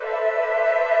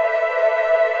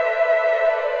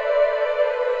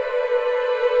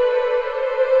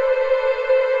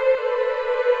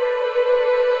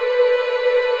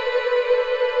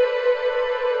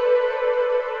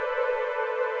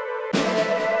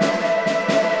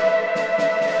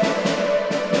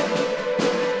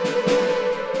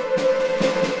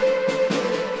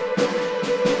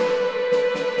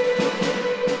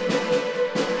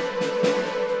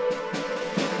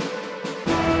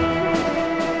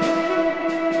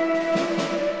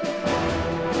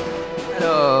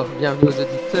bienvenue aux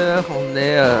auditeurs. On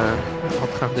est en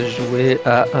train de jouer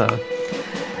à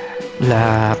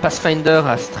la Pathfinder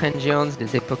à Strangelands,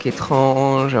 des époques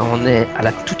étranges. On est à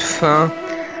la toute fin.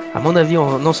 À mon avis,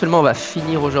 non seulement on va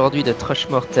finir aujourd'hui de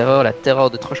Thrushmoor Terror, la terreur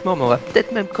de Thrushmoor, mais on va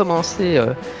peut-être même commencer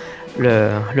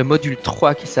le module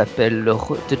 3 qui s'appelle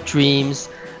Dreams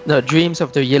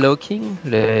of the Yellow King,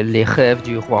 les rêves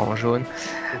du roi en jaune.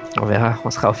 On verra,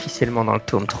 on sera officiellement dans le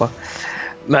tome 3.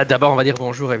 Bah, d'abord, on va dire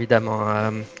bonjour évidemment.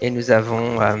 Et nous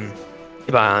avons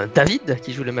David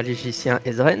qui joue le magicien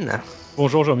Ezren.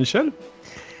 Bonjour Jean-Michel,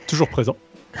 toujours présent.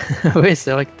 Oui,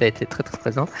 c'est vrai que tu as été très très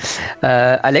présent.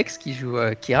 Alex qui joue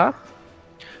Kira.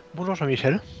 Bonjour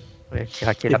Jean-Michel. Ouais,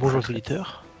 Kira qui est et là. Bonjour aux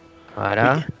auditeurs.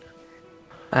 Voilà. Oui.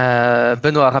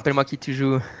 Benoît, rappelle-moi qui tu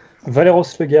joues. Valéros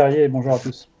le guerrier, bonjour à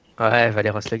tous. Ouais,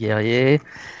 Valéros le guerrier.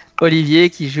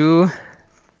 Olivier qui joue.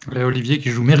 Olivier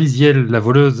qui joue Mérisiel, la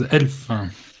voleuse elfe.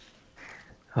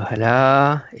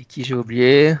 Voilà. Et qui j'ai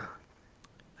oublié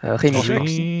Rémi.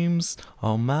 Dreams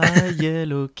of my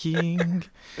Yellow King.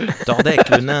 Tordek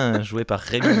le nain, joué par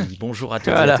Rémi. Bonjour à toutes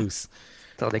et à tous.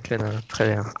 Tordek le nain, très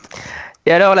bien.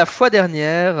 Et alors, la fois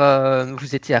dernière,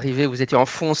 vous étiez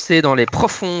enfoncé dans les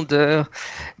profondeurs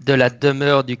de la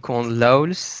demeure du comte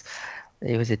Lawls.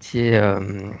 Et vous étiez...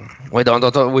 vous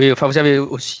avez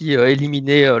aussi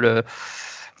éliminé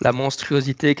la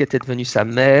monstruosité qui était devenue sa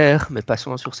mère, mais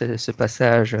passons sur ce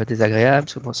passage désagréable,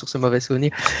 sur ce mauvais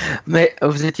souvenir. Mais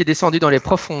vous étiez descendu dans les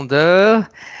profondeurs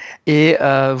et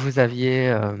vous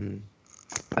aviez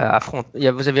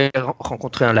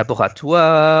rencontré un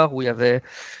laboratoire où il y avait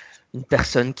une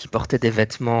personne qui portait des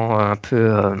vêtements un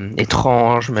peu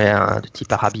étranges, mais de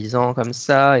type arabisant comme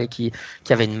ça, et qui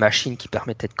avait une machine qui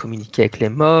permettait de communiquer avec les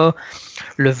morts.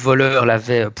 Le voleur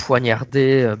l'avait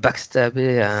poignardé,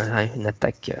 backstabé, une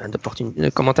attaque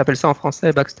d'opportunité. Comment t'appelles ça en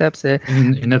français, backstab? C'est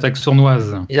une attaque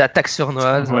sournoise. Une attaque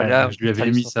sournoise, ouais, voilà. Je lui avais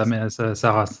mis sa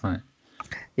race. Ouais.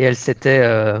 Et elle s'était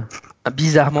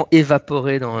bizarrement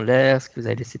évaporée dans l'air, ce qui vous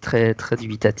a laissé très, très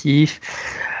dubitatif.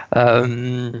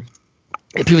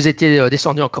 Et puis vous étiez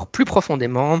descendu encore plus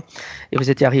profondément et vous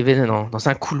étiez arrivé dans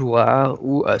un couloir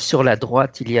où sur la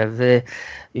droite il y avait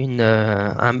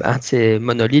un de ces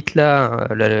monolithes là,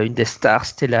 une des stars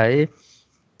Stellae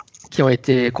qui ont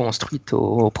été construites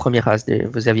au premier âge.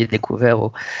 Vous aviez découvert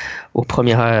au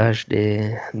premier âge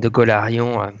de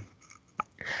Golarion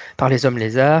par les hommes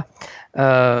lézards.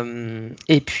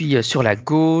 Et puis sur la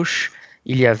gauche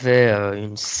il y avait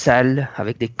une salle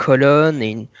avec des colonnes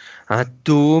et un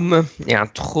dôme et un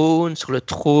trône. Sur le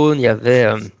trône, il y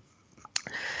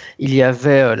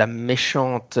avait la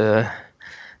méchante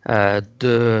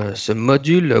de ce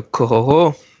module,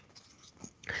 Kororo.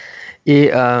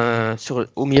 Et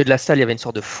au milieu de la salle, il y avait une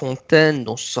sorte de fontaine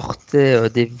dont sortaient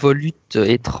des volutes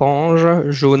étranges,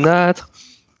 jaunâtres.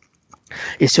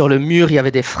 Et sur le mur, il y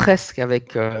avait des fresques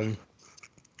avec...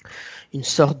 une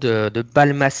sorte de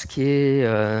bal masqué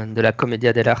de la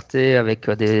Commedia dell'arte avec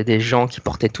des gens qui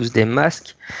portaient tous des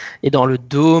masques. Et dans le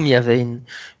dôme, il y avait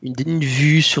une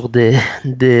vue sur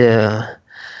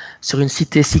sur une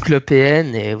cité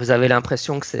cyclopéenne. Et vous avez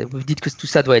l'impression vous dites que tout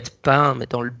ça doit être peint, mais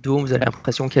dans le dôme, vous avez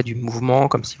l'impression qu'il y a du mouvement,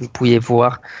 comme si vous pouviez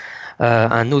voir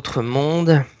un autre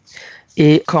monde.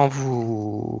 Et quand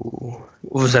vous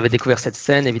avez découvert cette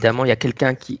scène, évidemment, il y a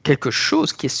quelque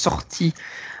chose qui est sorti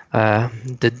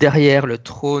de derrière le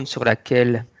trône sur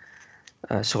lequel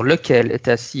est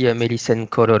assis Melisène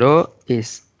Kororo,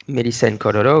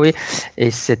 oui,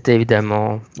 et c'était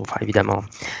évidemment,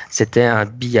 c'était un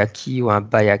biyaki ou un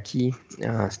bayaki,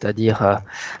 c'est-à-dire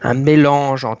un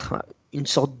mélange entre une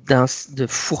sorte de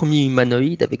fourmi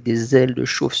humanoïde avec des ailes de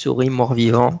chauve-souris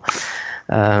mort-vivant,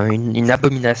 une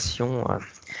abomination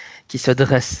qui se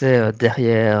dressait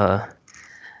derrière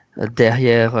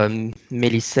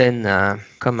Mélicène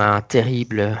comme un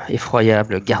terrible,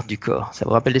 effroyable garde du corps. Ça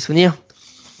vous rappelle des souvenirs?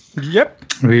 Yep.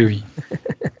 Oui.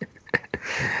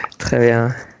 Très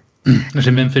bien.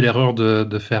 J'ai même fait l'erreur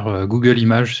de faire Google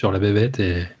Images sur la bébête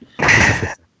et ça fait.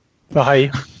 Pareil.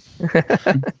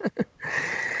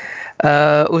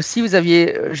 Aussi, vous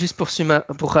aviez, juste pour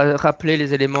rappeler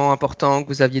les éléments importants que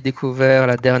vous aviez découverts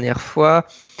la dernière fois,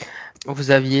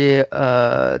 vous aviez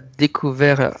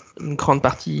découvert une grande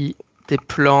partie des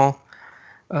plans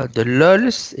de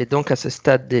Lawls, et donc à ce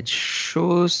stade des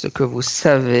choses, ce que vous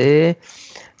savez,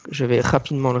 je vais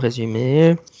rapidement le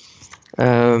résumer.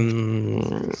 Attendez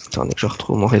que je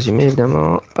retrouve mon résumé,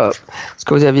 évidemment. Ce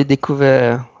que vous aviez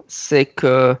découvert, c'est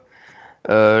que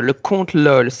le comte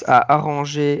Lawls a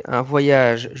arrangé un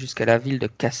voyage jusqu'à la ville de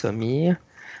Casomir,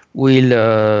 où il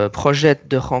projette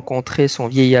de rencontrer son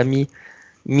vieil ami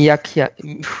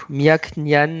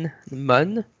Miaknyan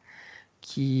Mon,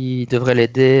 qui devrait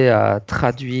l'aider à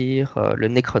traduire le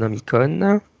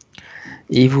Necronomicon.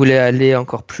 Et il voulait aller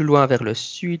encore plus loin vers le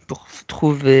sud pour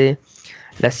trouver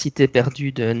la cité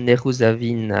perdue de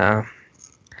Neruzavin.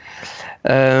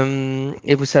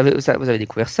 Et vous avez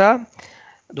découvert ça,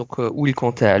 donc où il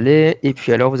comptait aller. Et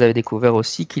puis alors vous avez découvert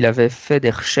aussi qu'il avait fait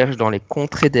des recherches dans les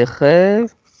contrées des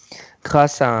rêves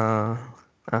grâce à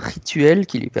un rituel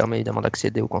qui lui permet évidemment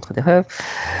d'accéder aux contrées des rêves,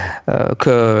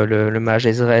 que le mage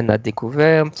Ezren a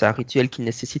découvert. C'est un rituel qui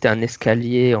nécessite un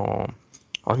escalier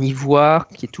en ivoire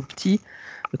qui est tout petit.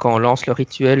 Et quand on lance le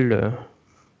rituel,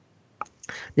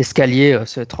 l'escalier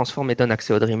se transforme et donne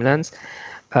accès aux Dreamlands.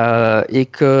 Et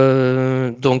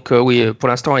que donc oui, pour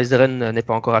l'instant Ezren n'est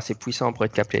pas encore assez puissant pour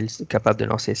être capable de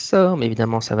lancer ce sort, mais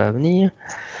évidemment ça va venir.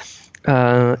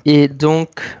 Et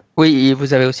donc oui,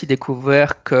 vous avez aussi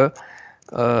découvert que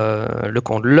le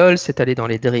comte LOL s'est allé dans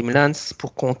les Dreamlands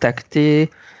pour contacter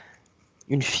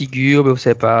une figure, mais vous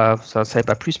savez pas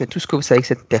plus, mais tout ce que vous savez que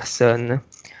cette personne,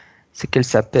 c'est qu'elle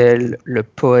s'appelle le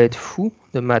poète fou,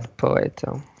 de Mad Poet.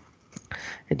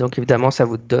 Et donc évidemment, ça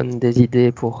vous donne des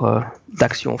idées pour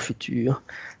d'actions futures,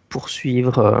 pour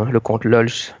suivre le comte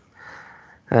Lolch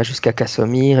jusqu'à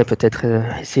Casomir et peut-être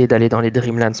essayer d'aller dans les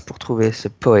Dreamlands pour trouver ce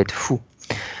poète fou.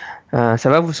 Ça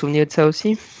va, vous vous souvenez de ça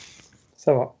aussi?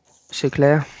 Ça va. C'est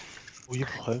clair? Oui,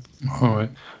 après. Ouais.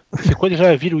 C'est quoi déjà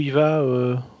la ville où il va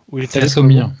où il est allé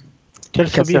Casomir.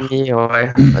 Casomir.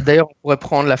 Ouais. D'ailleurs, on pourrait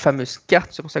prendre la fameuse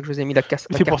carte, c'est pour ça que je vous ai mis la carte.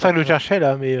 C'est pour ça que je le cherchais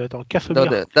là, mais dans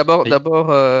Casomir.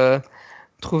 D'abord,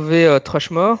 trouver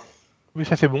Trushmore. Oui,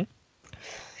 ça c'est bon.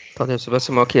 Attendez, c'est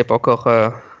moi qui n'est pas encore.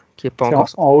 C'est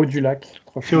en haut du lac.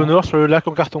 C'est au nord sur le lac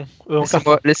en carton.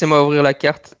 Laissez-moi ouvrir la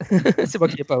carte. C'est moi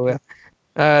qui n'ai pas ouvert.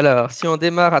 Alors, si on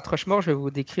démarre à Trushmore, je vais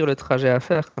vous décrire le trajet à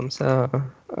faire, comme ça.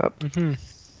 Mhm.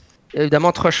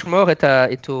 Évidemment, Trushmore est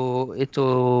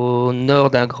au nord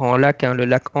d'un grand lac, le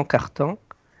lac Encartan.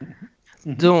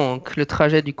 Donc, le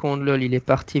trajet du comte LOL, il est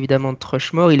parti évidemment de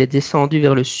Trushmore, il est descendu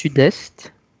vers le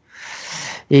sud-est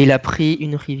et il a pris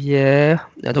une rivière.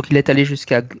 Donc, il est allé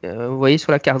jusqu'à, vous voyez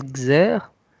sur la carte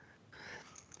Xer,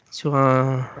 sur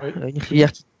une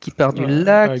rivière qui part du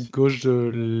lac. À gauche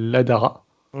de l'Adara.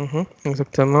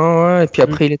 Exactement, ouais. Et puis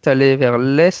après, il est allé vers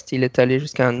l'est, il est allé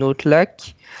jusqu'à un autre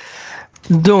lac.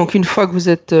 Donc, une fois que vous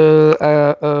êtes.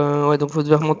 Donc vous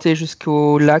devez remonter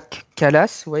jusqu'au lac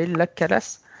Calas. Vous voyez le lac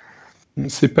Calas?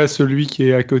 C'est pas celui qui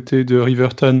est à côté de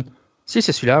Riverton. Si,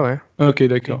 c'est celui-là, ouais. Ok,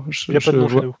 d'accord. Il n'y a pas de nom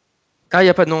chez nous. Ah, il n'y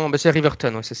a pas de nom, c'est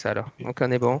Riverton, ouais, c'est ça alors. Donc,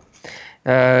 on est bon.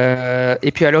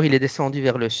 Et puis alors, il est descendu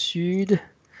vers le sud.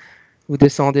 Vous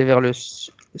descendez vers le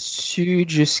sud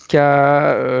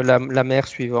jusqu'à la mer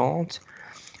suivante.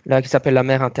 Là, qui s'appelle la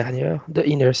mer intérieure, de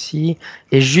Inner Sea,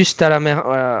 et juste à la mer,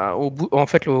 au bout, en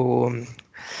fait,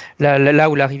 là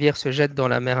où la rivière se jette dans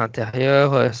la mer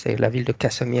intérieure, c'est la ville de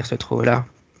Casomir se trouve là.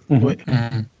 Ouais.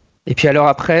 Et puis alors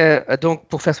après, donc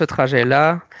pour faire ce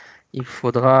trajet-là, il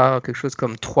faudra quelque chose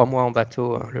comme 3 mois en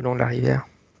bateau le long de la rivière.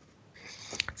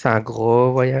 C'est un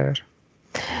gros voyage.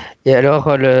 Et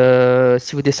alors,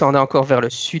 si vous descendez encore vers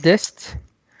le sud-est,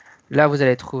 là vous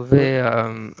allez trouver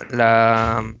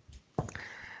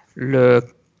le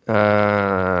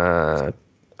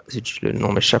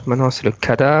nom m'échappe maintenant, c'est le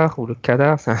Kadar ou le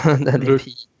Kadar, c'est un des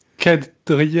pays.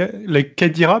 Les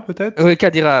Kadira peut-être? Oui,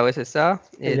 Kadira, ouais, c'est ça.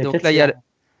 Et donc là,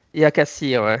 il y a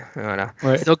Cassir, ouais, voilà.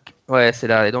 Ouais. Donc, ouais, c'est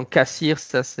là. Et donc Cassir,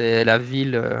 ça c'est la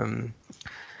ville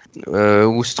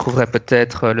où se trouverait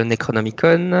peut-être le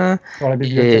Necronomicon. Dans la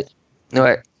bibliothèque.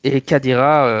 Et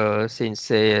Kadira, c'est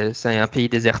un pays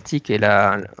désertique et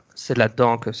là, c'est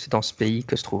là-dedans que c'est dans ce pays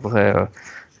que se trouverait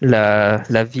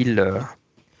la ville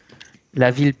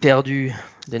perdue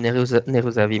de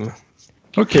Neruzavim.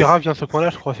 Ok. Kira vient de ce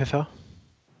coin-là, je crois, c'est ça?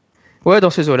 Ouais,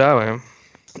 dans ces eaux-là, ouais.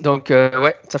 Donc,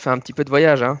 ouais, ça fait un petit peu de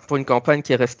voyage, pour une campagne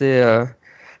qui est restée...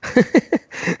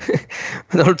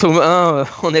 Dans le tome 1,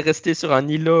 on est resté sur un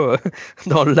îlot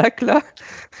dans le lac, là.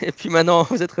 Et puis maintenant,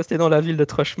 vous êtes resté dans la ville de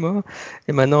Trushmore.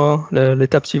 Et maintenant,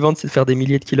 l'étape suivante, c'est de faire des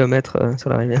milliers de kilomètres sur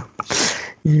la rivière.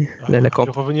 Je vais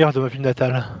revenir de ma ville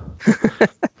natale.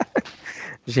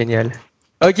 Génial.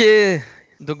 Ok,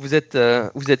 donc vous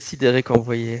êtes sidéré quand vous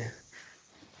voyez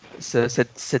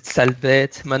cette sale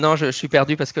bête. Maintenant, je suis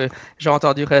perdu parce que j'ai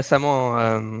entendu récemment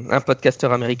un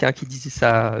podcasteur américain qui disait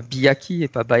ça Biyaki et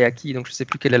pas Bayaki, donc je ne sais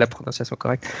plus quelle est la prononciation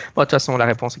correcte. Bon, de toute façon, la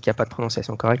réponse est qu'il n'y a pas de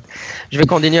prononciation correcte. Je vais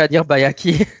continuer à dire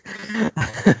Bayaki.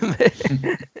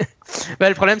 Mais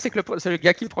le problème, c'est que le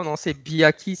gars qui prononçait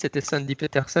Biyaki, c'était Sandy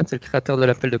Peterson, c'est le créateur de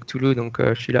l'appel de Cthulhu, donc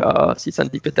je suis là, si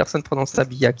Sandy Peterson prononce ça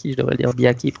Biyaki, je devrais dire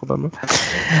Biyaki probablement.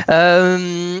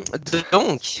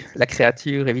 Donc, la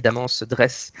créature, évidemment, se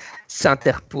dresse,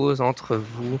 s'interpose entre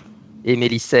vous et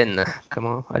Mélicène,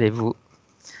 comment allez-vous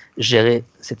gérer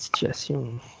cette situation?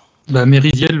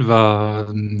 Meriziel va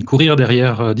courir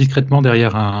discrètement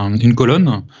derrière une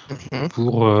colonne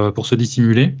pour se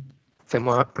dissimuler.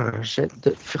 Fais-moi un jet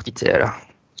de furtivité alors.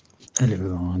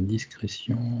 Alors,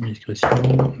 discrétion,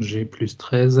 j'ai plus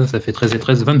 13, ça fait 13 et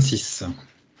 13, 26.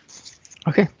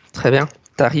 Ok, très bien.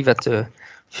 Tu arrives à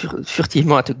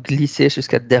furtivement à te glisser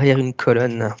jusqu'à derrière une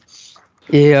colonne.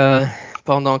 Et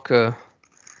pendant que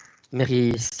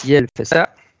Meriziel fait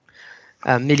ça,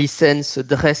 Mélicène se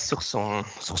dresse sur son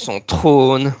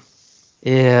trône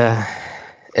et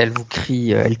elle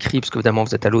crie parce que évidemment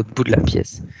vous êtes à l'autre bout de la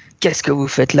pièce. Qu'est-ce que vous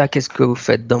faites là? Qu'est-ce que vous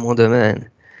faites dans mon domaine?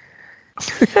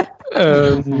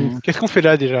 Qu'est-ce qu'on fait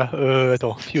là déjà?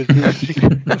 Attends,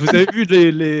 vous avez vu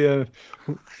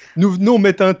nous venons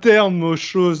mettre un terme aux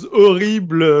choses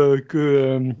horribles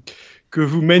que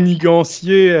vous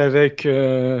maniganciez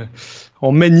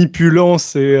en manipulant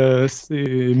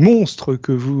ces monstres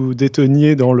que vous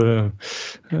déteniez dans la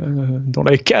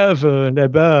cave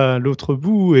là-bas à l'autre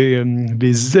bout et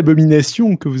les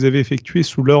abominations que vous avez effectuées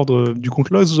sous l'ordre du comte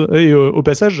Loz. Et au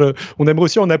passage, on aimerait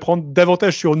aussi en apprendre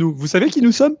davantage sur nous. Vous savez qui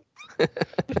nous sommes?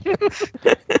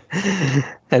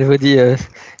 Elle vous dit, elle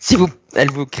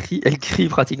crie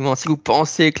pratiquement. Si vous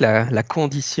pensez que la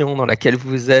condition dans laquelle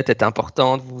vous êtes est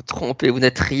importante, vous vous trompez, vous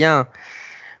n'êtes rien.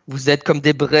 Vous êtes comme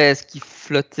des braises qui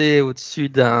flottaient au-dessus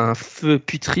d'un feu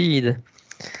putride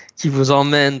qui vous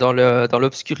emmène dans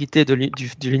l'obscurité de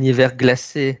l'univers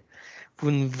glacé. Vous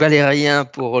ne valez rien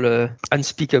pour le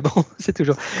unspeakable, c'est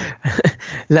toujours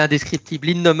l'indescriptible,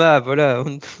 l'innommable. Voilà,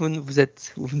 vous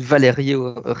ne valez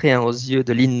rien aux yeux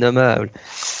de l'innommable.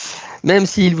 Même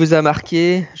s'il vous a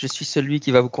marqué, je suis celui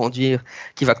qui va conduire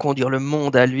le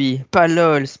monde à lui. Pas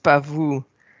Lols, pas vous.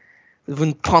 Vous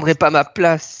ne prendrez pas ma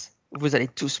place. Vous allez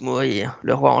tous mourir.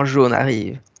 Le roi en jaune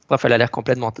arrive. Bref, elle a l'air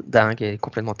complètement dingue et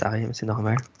complètement tarée, mais c'est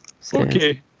normal.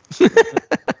 Ok.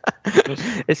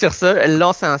 Et sur ça, elle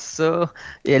lance un sort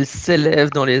et elle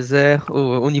s'élève dans les airs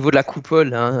au niveau de la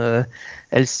coupole.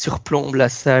 Elle surplombe la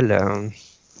salle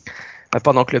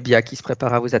pendant que le Biaki se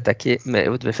prépare à vous attaquer. Mais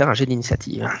vous devez faire un jet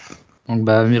d'initiative. Donc,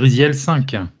 Meriziel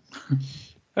 5.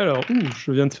 Alors,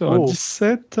 je viens de faire un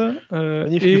 17.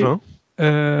 Magnifique,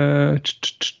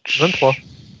 23.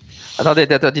 Attendez,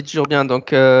 dites toujours bien.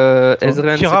 Donc,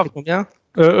 Ezren, c'était combien?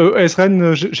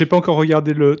 Ezren, j'ai pas encore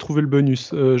trouvé le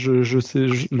bonus.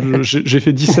 J'ai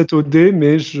fait 17 au dé,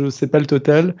 mais je sais pas le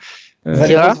total.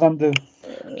 Kira 22.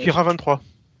 Kira 23.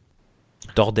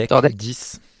 Tordek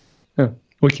 10.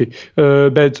 Ok.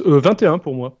 21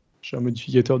 pour moi. J'ai un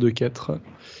modificateur de 4.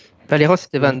 Valéros,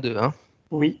 c'était 22. Hein.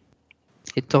 Oui.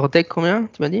 Et Tordek, combien,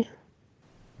 tu m'as dit?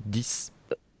 10.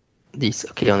 10,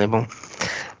 ok, on est bon.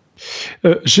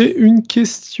 J'ai une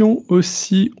question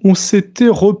aussi. On s'était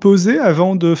reposé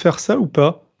avant de faire ça ou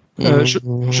pas?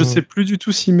 Je sais plus du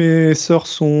tout si mes sorts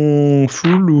sont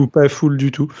full ou pas full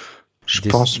du tout. Je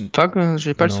pense pas que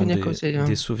j'ai pas le souvenir que c'est.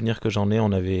 Des souvenirs que j'en ai,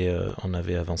 on avait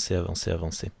avancé.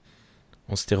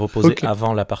 On s'était reposé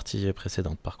avant la partie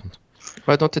précédente, par contre.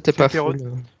 Ouais, donc t'étais pas full.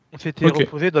 On s'était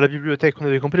reposé dans la bibliothèque. On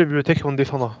avait compris la bibliothèque avant de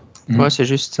descendre. Ouais, c'est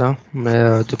juste ça.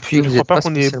 Mais depuis, vous êtes pas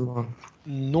spécialement...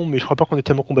 Non, mais je crois pas qu'on ait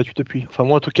tellement combattu depuis. Enfin,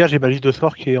 moi, en tout cas, j'ai ma liste de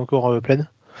sorts qui est encore pleine.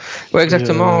 Ouais,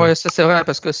 exactement. Ouais, ça c'est vrai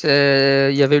parce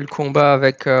que il y avait eu le combat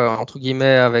avec entre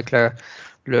guillemets avec dans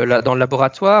le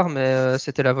laboratoire, mais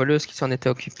c'était la voleuse qui s'en était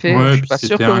occupée. Ouais, je suis pas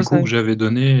sûr c'était un coup que j'avais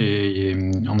donné et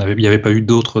il n'y avait pas eu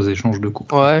d'autres échanges de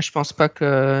coups. Ouais, je pense pas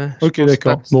que. Ok,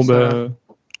 d'accord. Bon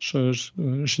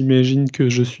j'imagine que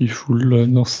je suis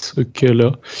full dans ce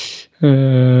cas-là.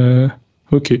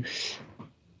 Ok.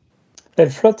 Elle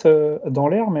flotte dans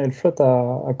l'air, mais elle flotte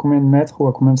à combien de mètres ou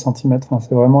à combien de centimètres? Enfin,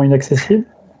 c'est vraiment inaccessible?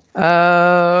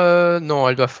 Non,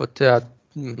 elle doit flotter à...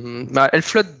 elle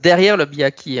flotte derrière le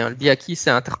Biaki. Hein. Le Biaki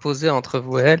s'est interposé entre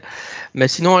vous et elle. Mais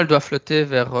sinon, elle doit flotter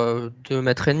vers 2,5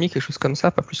 mètres, quelque chose comme ça,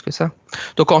 pas plus que ça.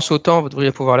 Donc en sautant, vous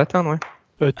devriez pouvoir l'atteindre, ouais.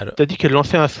 T'as dit qu'elle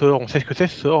lançait un sort. On sait ce que c'est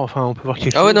ce sort. Enfin, on peut voir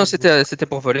quelque chose. Ah ouais, non, c'était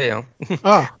pour voler. Hein.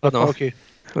 Ah, non. Ok.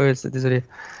 Ouais, désolé.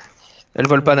 Elle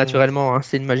vole pas naturellement, hein.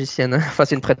 C'est une magicienne. Enfin,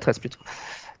 c'est une prêtresse plutôt.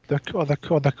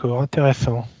 D'accord.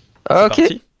 Intéressant. Ok.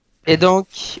 Et donc,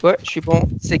 ouais, je suis bon.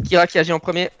 C'est Kira qui agit en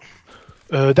premier.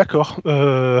 D'accord.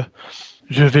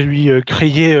 Je vais lui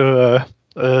crier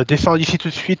descends d'ici tout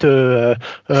de suite,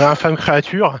 infâme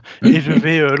créature, et je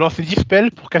vais lancer 10 spells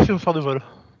pour casser vos sorts de vol.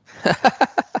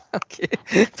 Ok,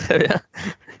 très bien.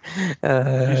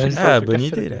 Bonne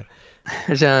idée là.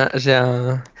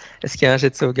 Est-ce qu'il y a un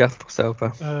jet de sauvegarde pour ça ou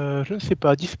pas? Je ne sais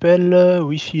pas. 10 spells,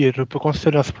 oui, si, je peux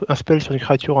cancel un spell sur une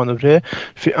créature ou un objet.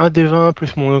 Je fais 1 des 20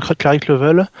 plus mon cleric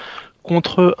level.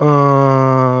 contre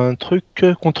un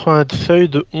seuil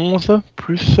de 11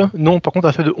 plus... Non, par contre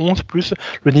un seuil de 11 plus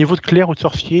le niveau de clerc ou de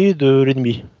sorcier de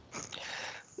l'ennemi.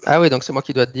 Ah oui, donc c'est moi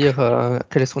qui dois te dire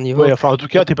quel est son niveau. Ouais, enfin en tout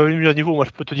cas, t'es pas venu à niveau, moi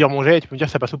je peux te dire mon jet et tu peux me dire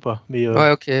si ça passe ou pas. Mais,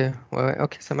 Ouais,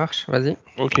 ok, ça marche, vas-y.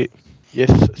 Ok,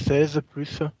 yes, 16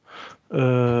 plus...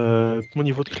 mon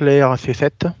niveau de clerc c'est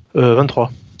 7,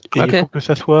 23. Et Ok. il faut que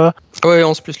ça soit... Ouais,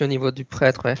 11 plus le niveau du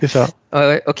prêtre, ouais. C'est ça.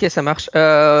 Ouais, ok, ça marche.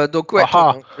 Donc ouais,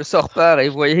 le sort part et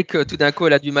vous voyez que tout d'un coup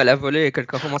elle a du mal à voler et qu'elle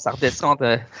commence à redescendre.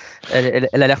 Elle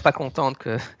a l'air pas contente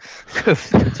que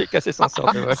tu aies cassé son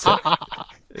sort. Ouais.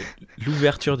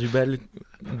 L'ouverture du bal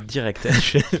direct.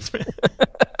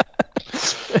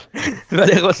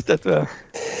 Valéros, c'est à toi.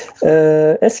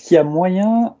 Est-ce qu'il y a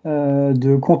moyen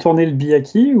de contourner le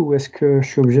Byaku ou est-ce que je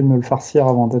suis obligé de me le farcir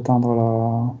avant d'éteindre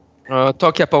la...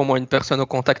 Tant qu'il n'y a pas au moins une personne au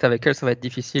contact avec elle, ça va être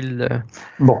difficile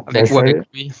Bon, avec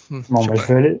lui. Bon,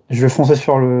 je vais foncer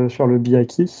sur le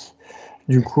Byaku,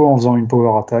 du coup en faisant une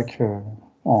power attack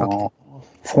en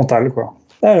frontale, quoi.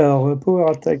 Alors, power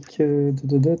attack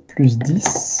plus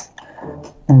 10,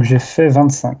 donc j'ai fait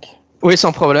 25. Oui,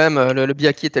 sans problème. Le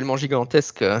Byaku est tellement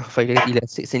gigantesque.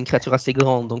 C'est une créature assez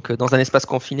grande. Donc, dans un espace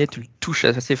confiné, tu le touches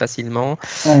assez facilement.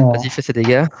 Alors, vas-y, fais ses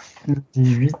dégâts.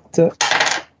 18,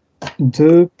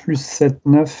 2, plus 7,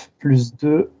 9, plus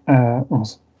 2,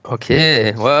 11. Ok,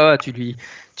 ouais,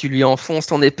 tu lui enfonces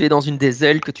ton épée dans une des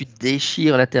ailes que tu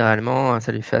déchires latéralement.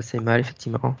 Ça lui fait assez mal,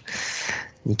 effectivement.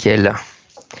 Nickel.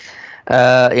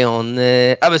 Et on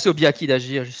est... Ah, bah c'est au Byaku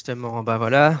d'agir, justement. Bah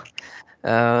voilà.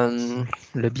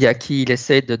 Le Byaku, il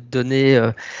essaie de te donner...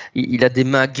 il a des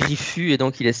mains griffues et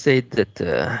donc il essaie de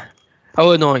te... Ah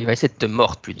ouais, non, il va essayer de te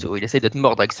mordre plutôt. Il essaie de te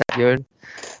mordre avec sa gueule.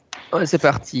 Ouais, c'est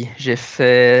parti. J'ai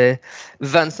fait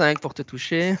 25 pour te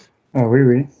toucher. Ah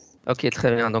oui. Ok,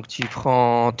 très bien. Donc tu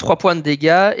prends 3 points de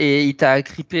dégâts et il t'a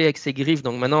agrippé avec ses griffes.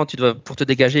 Donc maintenant, pour te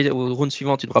dégager au round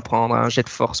suivant, tu devras prendre un jet de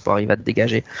force pour arriver à te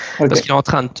dégager. Okay. Parce qu'il est en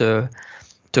train de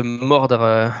te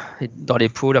mordre dans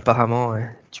l'épaule apparemment.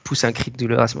 Tu pousses un cri de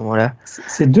douleur à ce moment-là.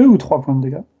 C'est 2 ou 3 points de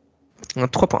dégâts?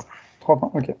 3 points. 3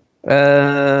 points, ok.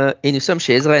 Et nous sommes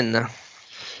chez Ezren.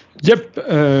 Yep,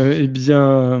 eh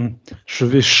bien, je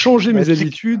vais changer mes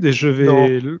habitudes et je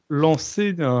vais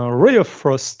lancer un Ray of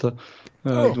Frost.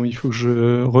 Donc il faut que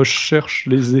je recherche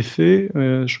les effets.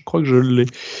 Je crois que je l'ai.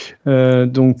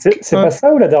 Donc c'est pas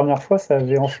ça ou la dernière fois ça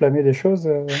avait enflammé des choses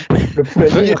le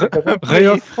poulailler. Ray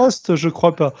of Frost, je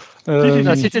crois pas.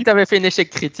 Si tu avais fait un échec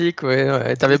critique,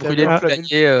 ouais, tu avais brûlé le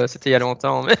poulailler, c'était il y a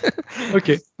longtemps. Mais...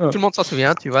 Ok. Tout le monde s'en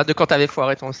souvient, tu vois, de quand tu avais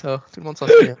foiré ton sort. Tout le monde s'en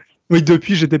souvient. Oui,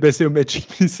 depuis, j'étais passé au Magic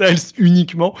Missiles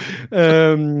uniquement.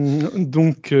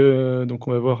 Donc,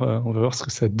 on va voir ce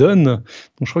que ça donne. Donc,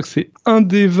 je crois que c'est 1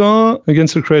 des 20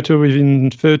 against a creature within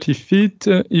 30 feet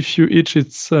if you hit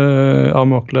its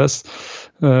armor class.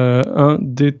 1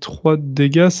 des 3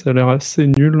 dégâts, ça a l'air assez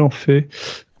nul en fait.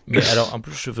 Mais alors, en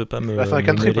plus, je veux pas me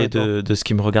mêler de ce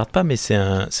qui me regarde pas, mais c'est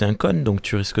un con, donc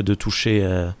tu risques de toucher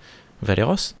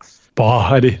Valéros. Bon,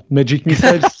 allez, Magic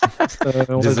Missiles.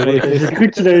 Désolé. J'ai cru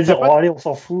qu'il allait dire allez, on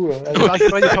s'en fout. T'as pas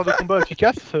récupéré des sorts de combat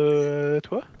efficaces,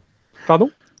 toi? Pardon?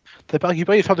 T'as pas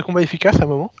récupéré des sorts de combat efficaces à un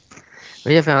moment?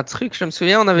 Oui, il y avait un truc, je me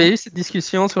souviens, on avait eu cette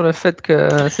discussion sur le fait que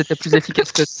c'était plus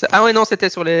efficace que ça. Ah ouais, non, c'était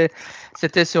sur les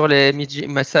Magic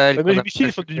Missiles. Les Magic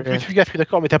Missiles sont plus efficaces, je suis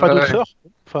d'accord, mais t'as pas d'autres sorts?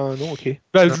 Enfin, non, ok.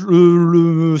 Bah,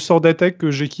 le sort d'attaque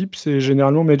que j'équipe, c'est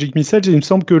généralement Magic Missile. Et il me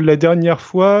semble que la dernière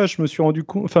fois, je me suis rendu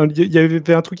compte... Enfin, il y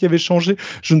avait un truc qui avait changé.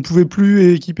 Je ne pouvais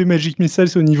plus équiper Magic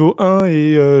Missiles au niveau 1.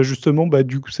 Et justement,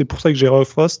 du coup, c'est pour ça que j'ai Ray of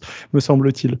Frost, me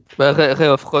semble-t-il. Ray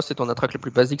of Frost, c'est ton attaque le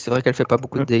plus basique. C'est vrai qu'elle fait pas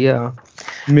beaucoup de dégâts. Hein.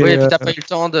 Mais, oui, et puis t'as pas eu le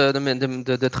temps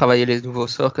de travailler les nouveaux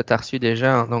sorts que tu as reçus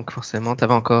déjà. Hein, donc forcément, tu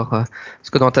avais encore... Parce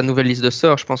que dans ta nouvelle liste de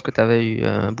sorts, je pense que tu avais eu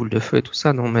un boule de feu et tout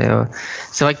ça. Non, mais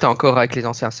c'est vrai que tu as encore avec les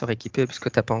anciens sorts équipés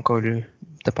puisque t'as pas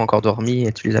encore dormi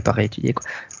et tu les as pas réétudiés, quoi.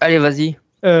 Allez, vas-y.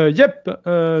 Yep.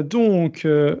 Donc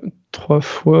 3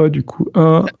 fois du coup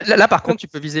 1. Là par contre, tu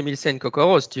peux viser Milcène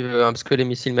Kokoro si tu veux, hein, parce que les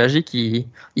missiles magiques ils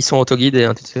sont autoguidés,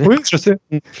 hein, tu sais. Oui, je sais.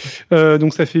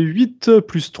 Donc ça fait 8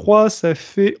 plus 3, ça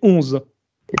fait 11.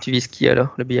 Et tu vises qui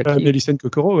alors? Le Byaku? Milcène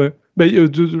Kokoro, ouais.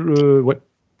 Ouais.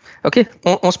 Ok,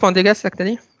 11 points de dégâts, c'est ça que t'as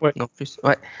dit? Ouais. Non, plus.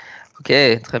 Ouais. Ok,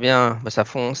 très bien. Ça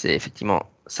fonce et effectivement,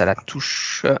 ça la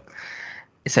touche.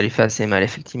 Et ça lui fait assez mal,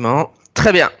 effectivement.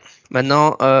 Très bien.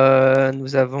 Maintenant,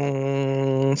 nous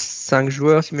avons 5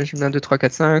 joueurs, si je me souviens, 2, 3,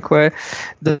 4, 5, ouais.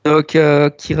 Donc,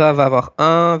 Kira va avoir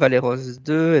 1, Valéros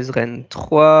 2, Ezren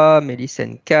 3,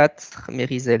 Mélicène 4,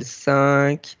 Merizel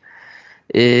 5.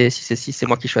 Et si c'est 6, c'est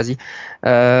moi qui choisis.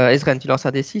 Ezren, tu lances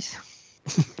un D6 ?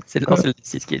 C'est le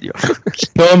D6 qui est dur.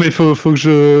 Non, mais faut que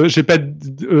je... J'ai pas...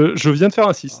 je viens de faire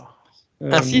un 6.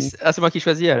 Un 6. Ah, c'est moi qui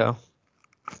choisis alors.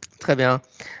 Très bien.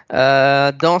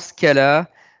 Dans ce cas-là,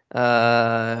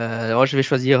 moi je vais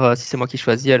choisir, si c'est moi qui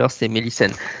choisis, alors c'est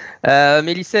Mélissène.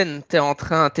 Mélissène,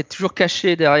 t'es toujours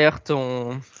caché derrière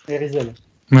ton... Mériziel.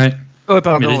 Ouais. Oh,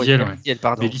 pardon. Mériziel, ouais. Mériziel,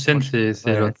 pardon. Mélissène,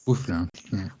 c'est l'autre pouf, là.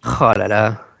 Oh là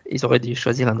là, ils auraient dû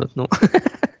choisir un autre nom.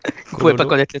 Vous pouvez pas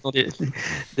connaître les noms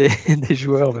des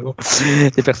joueurs, mais bon,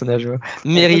 des personnages joueurs.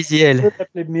 Mériziel. On peut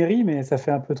t'appeler Méry, mais ça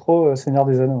fait un peu trop Seigneur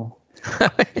des Anneaux.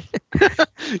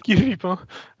 Qui flippe, hein.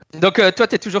 Donc toi,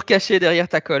 tu es toujours caché derrière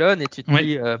ta colonne et tu te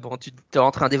dis, bon, tu es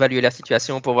en train d'évaluer la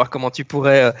situation pour voir comment tu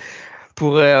pourrais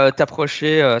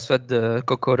t'approcher soit de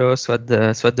Kokoro, soit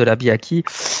de la Byaki.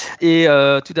 Et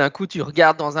tout d'un coup, tu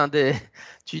regardes dans un des...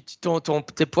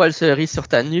 tes poils se hérissent sur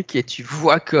ta nuque et tu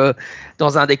vois que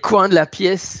dans un des coins de la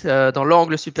pièce, dans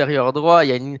l'angle supérieur droit, il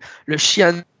y a le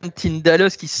chien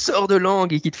Tindalos qui sort de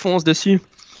l'angle et qui te fonce dessus.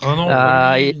 Oh non,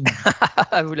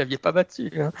 vous l'aviez pas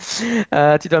battu. Hein.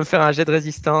 Tu dois me faire un jet de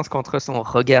résistance contre son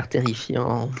regard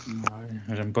terrifiant.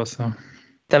 Ouais, j'aime pas ça.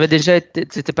 T'avais déjà été...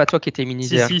 C'était pas toi qui étais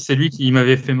immunisé. Si, c'est lui qui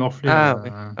m'avait fait morfler.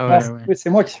 Ouais. C'est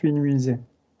moi qui suis immunisé.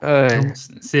 Ouais.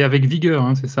 C'est avec vigueur,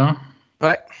 hein, c'est ça?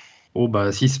 Ouais. Oh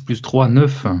bah 6 plus 3,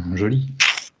 9, joli.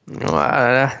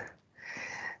 Voilà.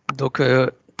 Donc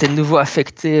t'es de nouveau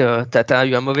affecté, t'as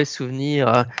eu un mauvais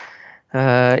souvenir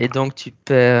et donc tu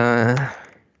perds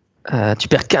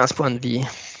 15 points de vie.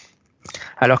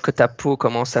 Alors que ta peau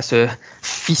commence à se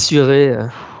fissurer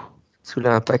sous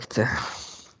l'impact.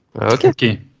 Ok.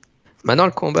 Maintenant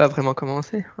le combat a vraiment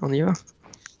commencé, on y va.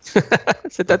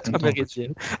 C'est à toi,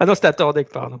 Mériziel. Ah non, c'était à Tordek,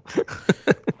 pardon.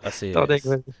 Tordek,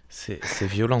 ouais. C'est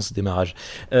violent ce démarrage.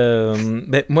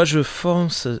 Mais moi je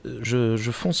fonce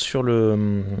sur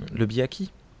le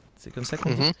Byaki. C'est comme ça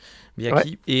qu'on dit. Byaki.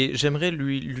 Ouais. Et j'aimerais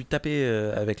lui taper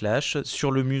avec la hache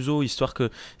sur le museau, histoire que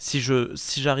si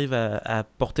j'arrive à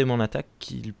porter mon attaque,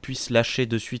 qu'il puisse lâcher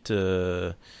de suite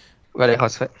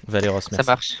Valéros, ouais. Valéros, merci. Ça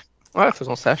marche. Ouais,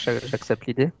 faisons ça, j'accepte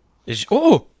l'idée.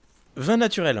 Oh 20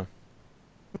 naturel.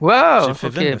 Waouh. J'ai fait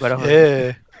 29. Bah alors,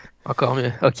 encore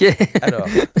mieux. Ok. Alors,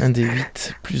 1 des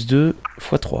 8 plus 2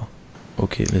 x 3.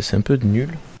 Ok, mais c'est un peu nul.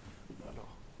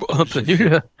 Un peu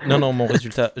nul. Non, mon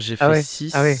résultat, j'ai fait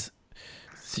 6.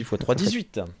 6 x 3,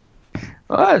 18.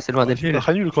 Ouais, c'est loin d'être nul.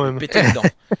 Très nul quand même. Pété dedans.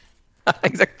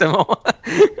 Exactement.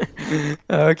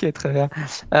 Ok, très bien.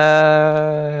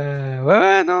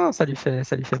 Ouais, non, ça lui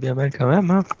fait bien mal quand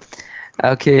même. Hein.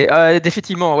 Ok,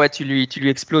 définitivement, ouais, tu lui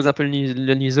exploses un peu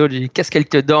le museau, tu lui casses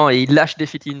quelques dents et il lâche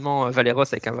définitivement Valéros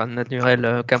avec un 20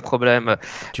 naturel, aucun problème.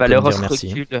 Valéros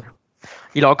recule.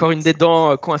 Il a encore une des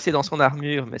dents coincées dans son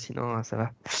armure, mais sinon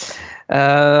ça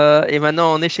va. Et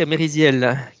maintenant on est chez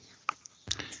Mériziel.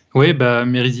 Oui, bah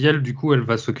Mériziel, du coup, elle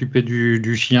va s'occuper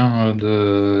du chien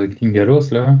de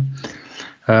Kingalos là.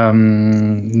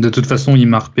 De toute façon, il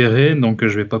m'a repéré, donc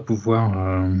je vais pas pouvoir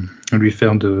lui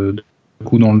faire de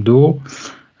coup dans le dos.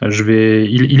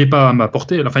 Il est pas à ma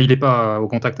portée, enfin il est pas au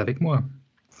contact avec moi.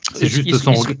 C'est juste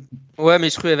son. Ouais, mais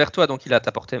il se ruait vers toi, donc il est à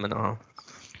ta portée maintenant.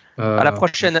 À la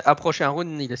prochaine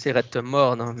round, il essaierait de te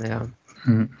mordre, mais.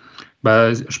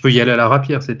 Bah, je peux y aller à la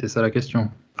rapière, c'était ça la question.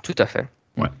 Tout à fait.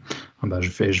 Ouais. Bah, je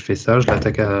fais ça, je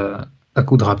l'attaque à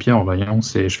coup de rapière en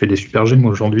vaillance et je fais des super jets moi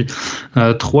aujourd'hui.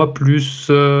 3 plus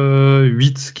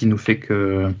 8, ce qui nous fait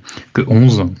que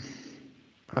 11.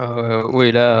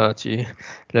 Oui, là,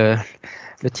 le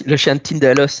chien de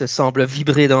Tindalos semble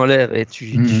vibrer dans l'air et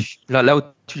là où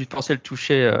tu pensais le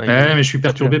toucher. Mais je suis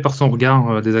perturbé par son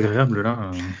regard désagréable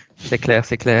là. C'est clair.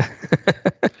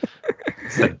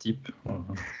 Ça type.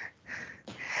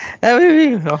 Ah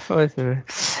oui. Enfin, ouais,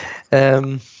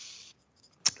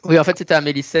 oui, en fait, c'était à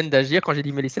Mélissène d'agir. Quand j'ai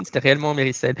dit Mélissène, c'était réellement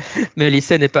Méricène.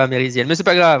 Mélissène n'est pas Mériziel. Mais c'est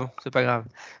pas grave.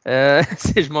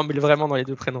 Je m'en mêle vraiment dans les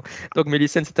deux prénoms. Donc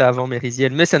Mélissène, c'était avant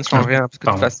Mériziel. Mais ça ne change rien. Parce que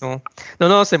de toute façon.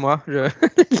 Non, c'est moi.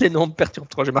 Les noms me perturbent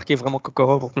trop. J'ai marqué vraiment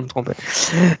Kokoro pour ne me tromper.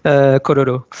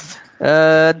 Kololo.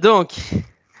 Donc,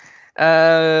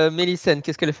 Mélissène,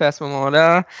 qu'est-ce qu'elle fait à ce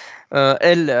moment-là?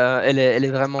 Elle est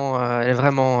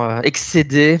vraiment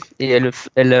excédée et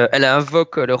elle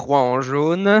invoque le roi en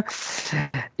jaune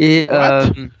et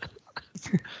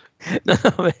non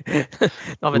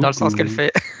mais dans le sens qu'elle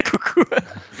fait coucou.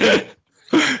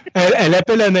 Elle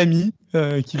appelle un ami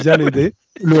qui vient l'aider,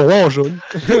 le roi en jaune.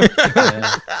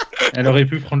 Elle aurait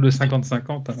pu prendre le 50-50.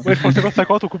 Hein. Ouais, je prends le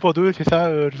 50-50, on coupe en deux, c'est ça.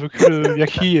 Je veux que le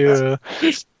Byaki et le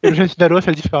jeune Tindalos,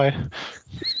 elle disparaît.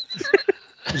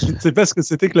 Je ne sais pas ce que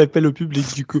c'était que l'appel au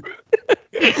public du coup.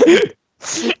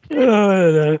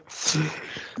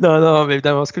 Non, mais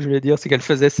évidemment, ce que je voulais dire, c'est qu'elle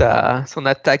faisait son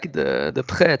attaque de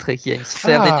prêtre et qu'il y a une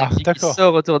sphère d'énergie qui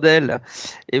sort autour d'elle.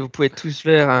 Et vous pouvez tous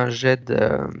faire un jet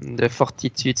de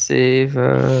fortitude save.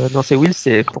 Non, c'est will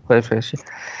save pour réfléchir.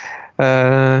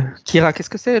 Kira, qu'est-ce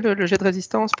que c'est le jet de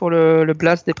résistance pour le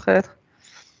blast des prêtres?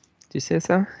 Tu sais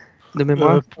ça? De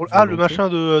mémoire? Le machin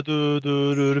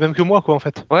le même que moi, quoi, en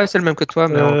fait. Ouais, c'est le même que toi,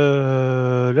 mais...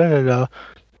 Là.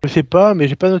 Je sais pas, mais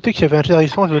j'ai pas noté qu'il y avait un jet de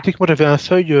résistance. J'ai noté que moi j'avais un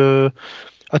seuil...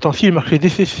 Attends, si, il marque les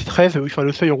DC 13. Oui, enfin,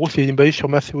 le seuil, en gros, c'est basé sur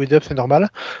Mass et Up, c'est normal.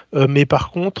 Mais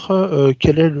par contre,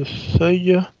 quel est le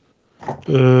seuil?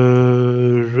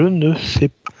 Je ne sais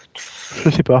pas. Je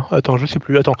sais pas. Attends, je sais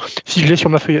plus. Attends, si je l'ai sur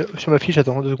ma fiche,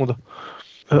 attends 2 secondes.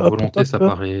 Volonté, ça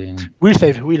paraît... Will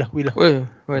save, will. Ouais,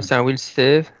 c'est un will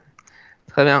save.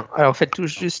 Très bien. Alors, faites tous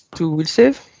juste tout will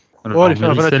save. Alors, les fait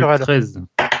un jeu naturel. 13.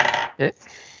 Okay.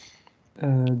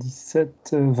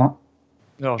 17, 20.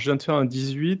 Alors, je viens de faire un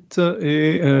 18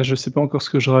 et je sais pas encore ce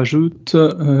que je rajoute.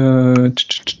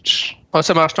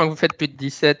 Ça marche tant que vous faites plus de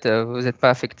 17, vous n'êtes pas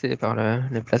affecté par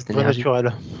les places d'énergie.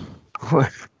 Naturel. Ouais.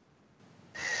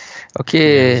 Ok.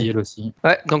 Elle aussi.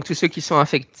 Ouais, donc tous ceux qui sont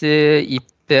affectés, ils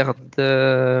perdent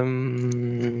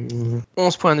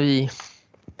 11 points de vie.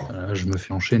 Je me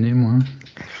fais enchaîner, moi.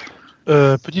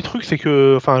 Petit truc, c'est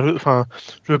que,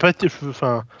 je veux pas être,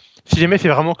 si jamais c'est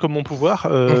vraiment comme mon pouvoir,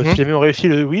 si jamais on réussit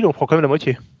le will, on prend quand même la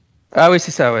moitié. Ah oui,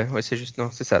 c'est ça, ouais, c'est juste, non,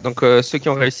 c'est ça. Donc ceux qui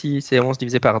ont réussi, c'est 11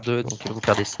 divisé par 2, donc vous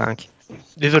perdez 5.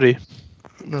 Désolé.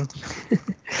 Non.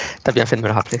 T'as bien fait de me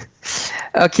le rappeler.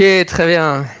 Ok, très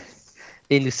bien.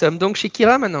 Et nous sommes donc chez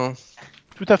Kira maintenant.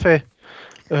 Tout à fait.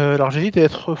 Alors j'hésite à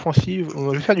être offensive.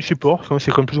 Je vais faire du support, parce que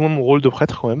c'est comme plus ou moins mon rôle de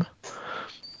prêtre quand même.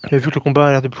 Vu que le combat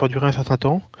a l'air de pouvoir durer un certain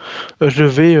temps, je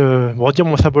vais redire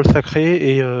mon symbole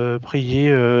sacré et prier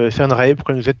Fenray pour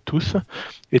qu'elle nous aide tous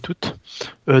et toutes.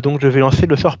 Donc je vais lancer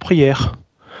le sort prière.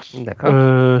 D'accord.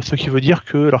 Ce qui veut dire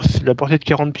que, alors c'est la portée de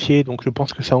 40 pieds, donc je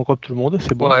pense que ça englobe tout le monde,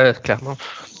 c'est bon. Ouais, clairement.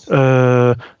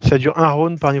 Ça dure un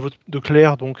round par niveau de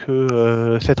clair, donc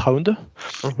 7 rounds.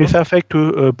 Et ça affecte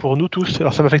pour nous tous,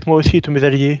 alors ça m'affecte moi aussi et tous mes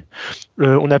alliés,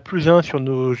 on a +1 sur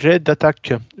nos jets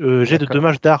d'attaque, jets de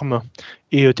dommages d'armes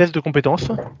et tests de compétences.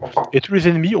 Et tous les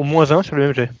ennemis ont -1 sur le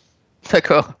même jet.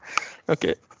 D'accord. Ok.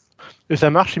 Et ça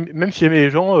marche même si les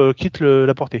gens quittent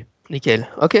la portée. Nickel.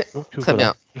 Ok. Donc, très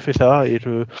bien. Je fais ça et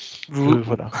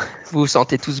voilà. Vous vous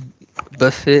sentez tous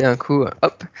buffés un coup.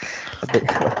 Hop.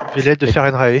 J'ai l'aide de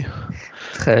Fahrenheit.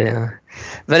 Très bien.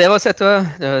 Valéros, à toi.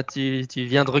 Tu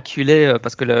viens de reculer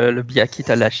parce que le Biaki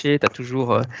t'a lâché. Tu as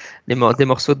toujours des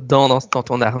morceaux de dents dans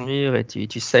ton armure et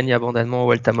tu saignes abondamment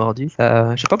où elle t'a mordu.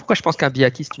 Je sais pas pourquoi je pense qu'un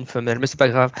Biaki c'est une femelle, mais c'est pas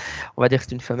grave. On va dire que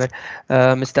c'est une femelle.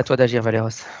 Mais c'est à toi d'agir, Valéros.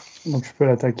 Donc je peux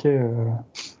l'attaquer.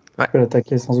 Ouais. Je peux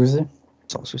l'attaquer sans souci.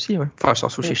 Sans souci, ouais. Enfin, sans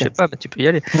souci, je sais pas, mais tu peux y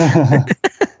aller.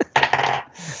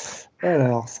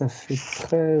 Alors, ça fait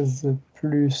 13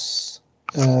 plus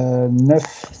 9,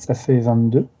 ça fait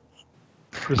 22.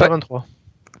 Plus 23.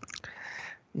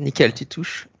 Nickel, tu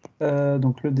touches.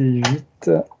 Donc le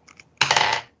D8.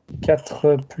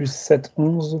 4 plus 7,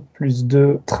 11, plus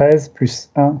 2, 13, plus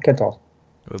 1, 14.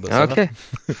 Ok.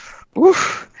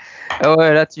 Ouf. Ah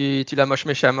ouais, là, tu la moches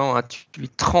méchamment. Hein. Tu lui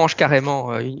tranches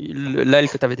carrément l'aile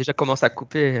que tu avais déjà commencé à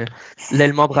couper.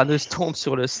 L'aile membraneuse tombe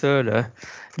sur le sol.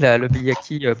 Le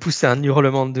Biaki pousse un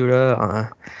hurlement de douleur. Hein.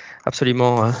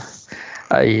 Absolument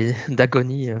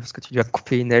d'agonie, parce que tu lui as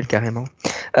coupé une aile carrément.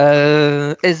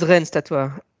 Ezren, c'est à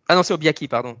toi. Ah non, c'est au Biaki,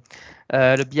 pardon.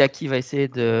 Le Biaki va essayer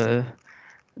de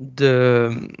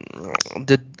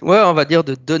on va dire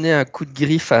de donner un coup de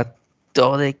griffe à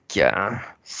Tordek.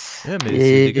 Ouais, mais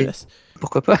c'est dégueulasse.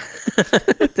 Pourquoi pas?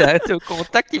 T'es au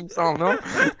contact, il me semble, non?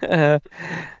 Elle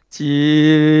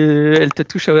te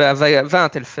touche à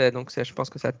 20, elle fait, donc je pense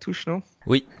que ça touche, non?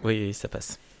 Oui, ça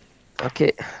passe.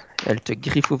 Ok. Elle te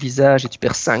griffe au visage et tu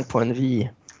perds 5 points de vie.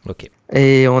 Ok.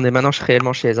 Et on est maintenant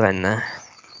réellement chez Ezren.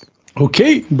 Ok,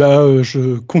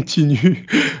 je continue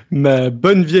ma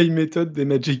bonne vieille méthode des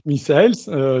Magic Missiles,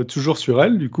 toujours sur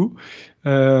elle du coup.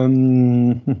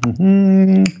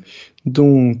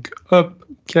 Donc, hop,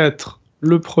 4,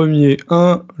 le premier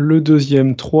 1, le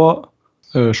deuxième 3,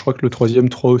 je crois que le troisième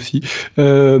 3 aussi.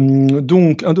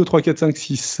 Donc, 1, 2, 3, 4, 5,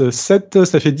 6, 7,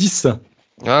 ça fait 10.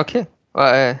 Ok,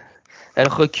 ouais. Elle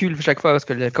recule chaque fois parce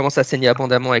qu'elle commence à saigner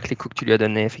abondamment avec les coups que tu lui as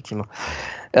donnés, effectivement.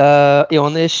 Et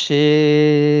on est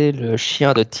chez le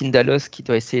chien de Tindalos qui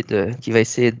va essayer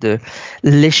de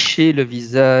lécher le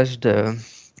visage de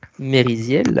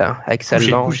Mériziel avec sa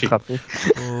langue frappée.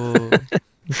 Oh,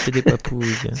 il fait des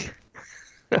papouilles.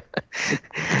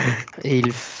 Et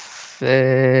il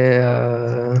fait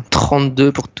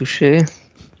 32 pour toucher.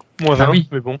 -1, oui,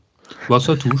 mais bon. Bah,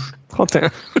 ça touche.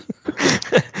 31.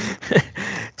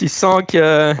 Tu sens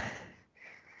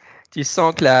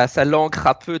que sa langue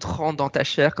râpeuse rentre dans ta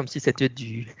chair comme si c'était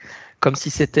du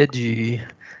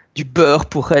beurre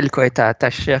pour elle, quoi. Et ta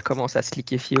chair commence à se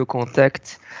liquéfier au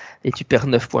contact et tu perds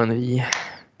 9 points de vie.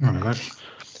 Oh la vache.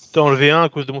 T'as enlevé un à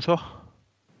cause de mon sort?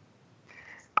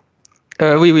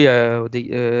 Oui,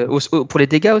 pour les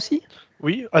dégâts aussi.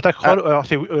 Oui, attack roll. Alors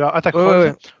c'est attack roll,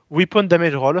 Ouais. weapon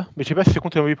damage roll, mais je sais pas si c'est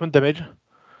contre un weapon damage.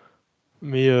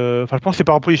 Mais je pense que c'est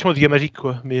par opposition aux dégâts magiques,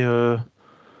 quoi. Mais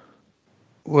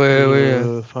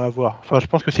Enfin, à voir. Enfin, je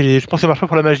pense que ça marche pas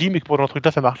pour la magie, mais que pour dans le truc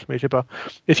là, ça marche. Mais je sais pas.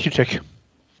 Et skill check.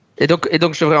 Et donc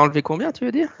je devrais enlever combien, tu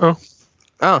veux dire? 1.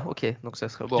 Ah, ok. Donc ça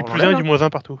serait bon. Du plus 1 et du moins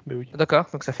 1 partout. Mais oui. D'accord.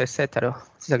 Donc ça fait 7 alors.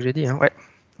 C'est ça que j'ai dit, hein. Ouais.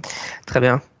 Très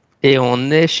bien. Et on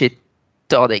est chez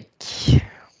Tordek.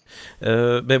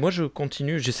 Moi je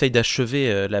continue, j'essaye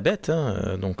d'achever la bête,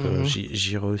 hein, donc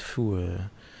j'y refous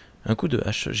un coup de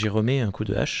hache, j'y remets un coup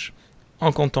de hache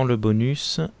en comptant le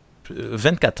bonus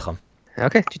 24.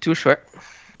 Ok, tu touches, ouais.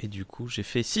 Et du coup j'ai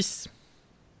fait 6.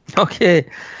 Ok.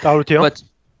 T'as rajouté 1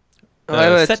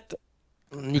 ouais, 7.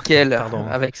 Nickel. Pardon.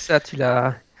 Avec ça, tu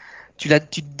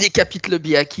décapites le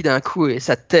Biaki d'un coup et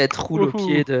sa tête roule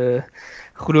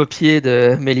au pied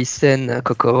de Mélicène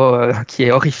Kokoro, qui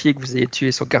est horrifié que vous ayez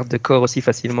tué son garde de corps aussi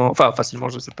facilement. Enfin, facilement,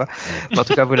 je sais pas. Mais en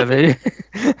tout cas, vous l'avez eu.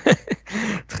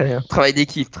 Très bien. Travail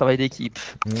d'équipe.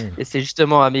 Et c'est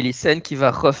justement à Mélicène qui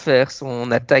va refaire son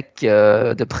attaque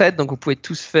de prêtre. Donc, vous pouvez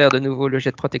tous faire de nouveau le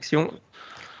jet de protection.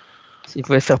 Vous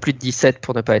pouvez faire plus de 17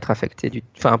 pour ne pas être affecté.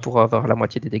 Enfin, pour avoir la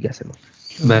moitié des dégâts, c'est bon.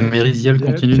 Meriziel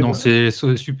continue dans ses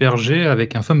super G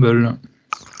avec un fumble.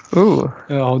 Oh.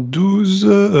 Alors 12,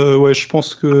 ouais, je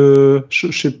pense que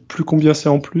je sais plus combien c'est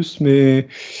en plus, mais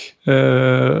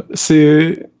c'est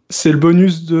le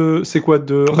bonus de, c'est quoi,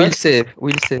 de Will save.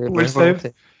 Will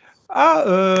save.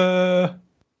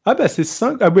 Bah c'est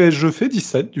 5. Ah ouais, je fais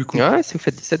 17 du coup. Ouais, si vous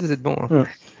faites 17, vous êtes bon. Hein. Ouais.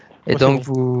 Et Moi, donc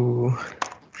bon. vous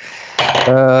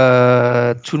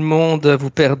tout le monde, vous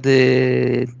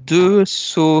perdez 2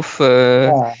 sauf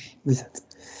 17.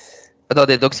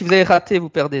 Attendez, donc si vous avez raté, vous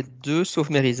perdez 2 sauf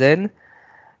Mérizène.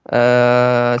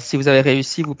 Si vous avez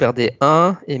réussi, vous perdez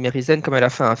 1. Et Mérizène, comme elle a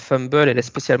fait un fumble, elle est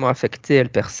spécialement affectée, elle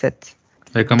perd 7.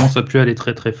 Elle commence à plus aller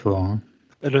très très fort. Hein.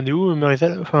 Elle en est où,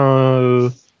 Marisel? Enfin.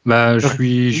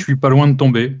 Je suis pas loin de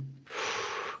tomber.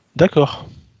 D'accord.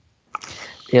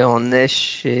 Et on est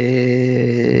chez...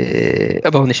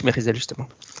 on est chez Mérizène, justement.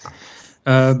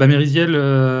 Meriziel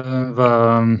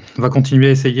va continuer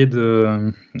à essayer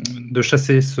de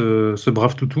chasser ce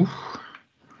brave toutou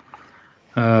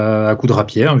à coup de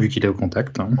rapière, vu qu'il est au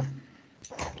contact. Hein.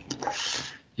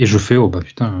 Et je fais,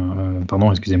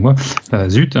 pardon, excusez-moi,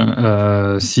 zut,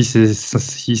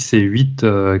 6 et 8,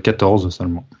 14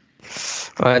 seulement.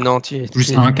 Ouais, non,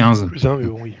 Plus 1, 15. Plus 1, mais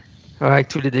bon, oui. Ouais, avec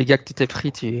tous les dégâts que tu t'es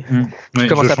pris, tu Ouais,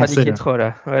 commences je à paniquer chancelle. trop,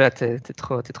 là. Ouais, là, t'es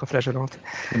trop flageolante.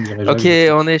 Comme dirait Ok,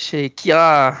 Jacques. on est chez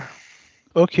Kira.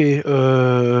 Ok.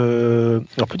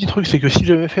 Alors, petit truc, c'est que si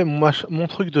j'avais fait mon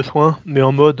truc de soin, mais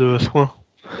en mode soin,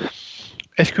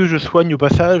 est-ce que je soigne au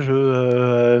passage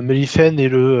Mélicène et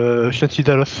le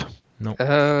Chantidalos? Non,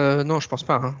 je pense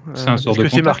pas. Hein. C'est un sort Parce de que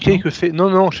c'est contact, marqué non que c'est...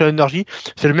 Non, chez l'énergie,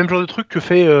 c'est le même genre de truc que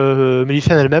fait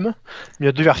Mélicène elle-même. Mais il y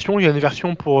a 2 versions. Il y a une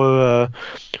version pour...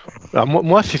 Alors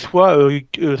moi c'est soit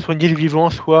soigner les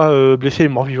vivants, soit blesser les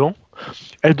morts vivants.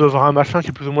 Elle doit avoir un machin qui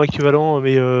est plus ou moins équivalent,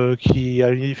 mais qui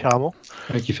a différemment.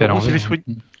 Ouais, qui fait à Par contre, l'envers.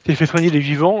 Si je fais soigner les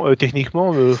vivants,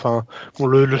 techniquement, le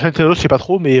Chantidalos, je sais pas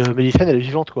trop, mais Mélicène, elle est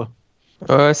vivante, quoi.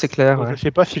 Ouais, c'est clair. Donc, Ouais, je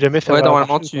sais pas si jamais ça ouais va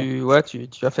normalement, marcher ou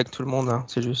tu affectes tout le monde, hein,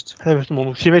 c'est juste. pas. Bon,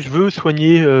 donc si jamais je veux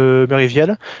soigner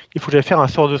Meriziel, il faut que j'aille faire un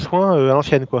sort de soin à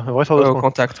l'ancienne, quoi. Un vrai sort de Au soin.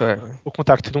 contact, ouais. Au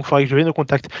contact. Donc il faudrait que je vienne au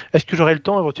contact. Est-ce que j'aurai le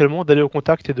temps éventuellement d'aller au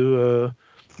contact et de...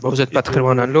 Bon, vous n'êtes pas très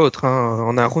loin l'un de l'autre. Hein.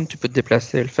 En un round, tu peux te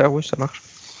déplacer et le faire, oui, ça marche.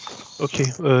 Ok,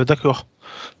 d'accord.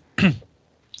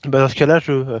 Dans ce cas-là,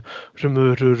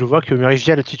 je vois que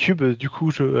Meriziel a titube, du coup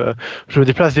je me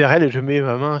déplace vers elle et je mets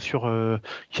ma main sur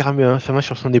Kira met sa main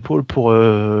sur son épaule pour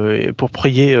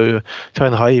prier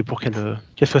Serenrae et pour qu'elle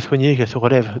soit soignée et qu'elle se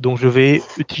relève. Donc je vais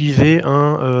utiliser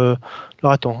un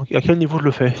alors attends, à quel niveau je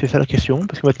le fais? C'est ça la question,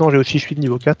 parce que maintenant j'ai aussi suite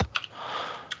niveau 4.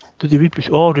 2d8 plus...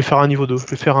 Oh, je vais faire un niveau 2. Je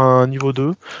vais faire un niveau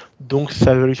 2. Donc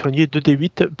ça va lui soigner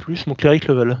 2d8 plus mon cleric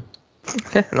level.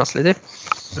 Ok, lance les dés.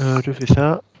 Je fais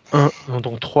ça. 1,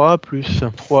 donc 3 plus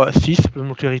 3, 6, plus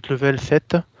mon cleric level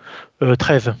 7,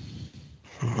 13.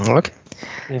 Ok.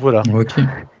 Donc voilà. Ok.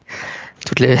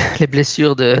 Toutes les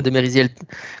blessures de Meriziel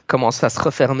commencent à se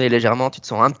refermer légèrement. Tu te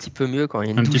sens un petit peu mieux quand il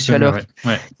y a une douce chaleur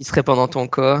ouais. qui se répand dans ton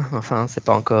corps. Enfin, c'est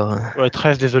pas encore... Ouais,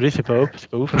 13, désolé, c'est pas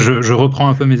ouf. Je reprends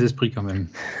un peu mes esprits quand même.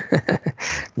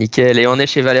 Nickel. Et on est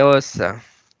chez Valeros.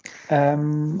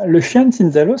 Le chien de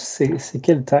Tindalos, c'est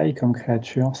quelle taille comme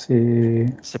créature? C'est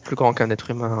plus grand qu'un être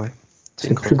humain, ouais.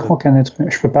 C'est plus grand qu'un être humain.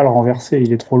 Je peux pas le renverser,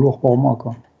 il est trop lourd pour moi,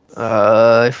 quoi.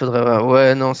 Il faudrait.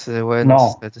 Ouais, non, c'est une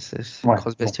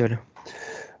grosse bestiole.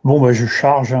 Bon, bah, je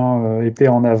charge épée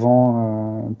en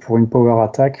avant pour une power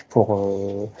attack,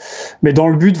 mais dans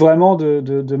le but vraiment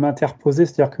de m'interposer,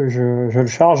 c'est-à-dire que je le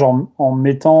charge en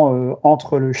mettant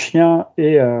entre le chien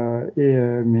et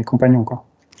mes compagnons, quoi.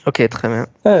 Ok, très bien.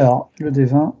 Alors, le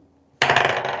D20,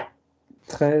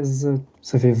 13,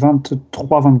 ça fait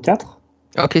 23, 24.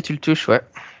 Ok, tu le touches, ouais.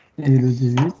 Et le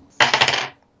D8,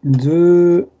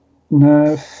 2,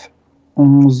 9,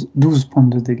 11, 12 points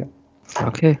de dégâts.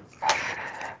 Ok.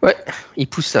 Ouais, il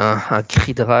pousse un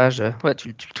cri de rage. Ouais, tu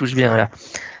le touches bien là.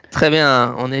 Très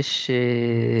bien, on est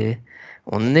chez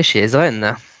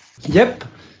Ezren. Yep.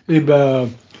 Et ben,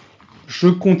 je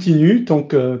continue tant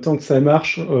que ça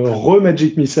marche.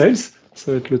 Magic Missiles,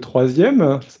 ça va être le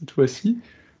 3e cette fois-ci.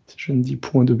 Si je ne dis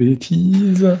point de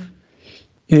bêtises.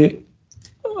 Et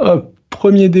hop,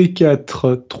 premier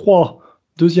D4, 3,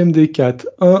 deuxième D4,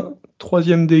 1,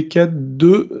 troisième D4,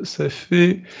 2, ça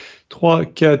fait 3,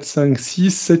 4, 5,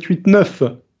 6, 7, 8, 9.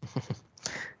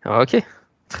 Ok,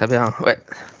 très bien, ouais.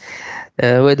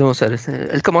 Ouais, donc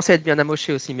elle commençait à être bien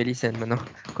amochée aussi, Mélisène, maintenant,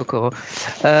 Kokoro.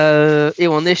 Et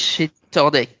on est chez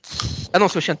Tordek. Ah non,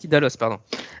 c'est le chien de Tindalos, pardon.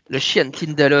 Le chien de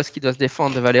Tindalos qui doit se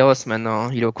défendre de Valeros maintenant.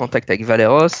 Il est au contact avec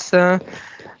Valeros.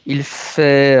 Il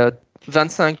fait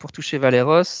 25 pour toucher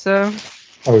Valeros.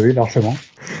 Ah oui, largement.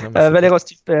 Valeros,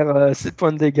 tu perds 7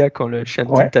 points de dégâts quand le chien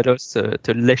de Tindalos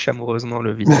te lèche amoureusement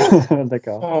le visage.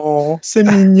 D'accord. Oh, c'est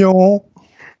mignon.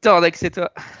 Tordek, c'est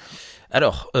toi.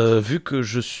 Alors, vu que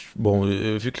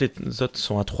vu que les autres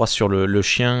sont à 3 sur le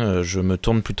chien, je me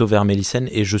tourne plutôt vers Mélisène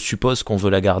et je suppose qu'on veut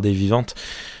la garder vivante.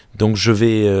 Donc je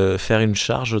vais faire une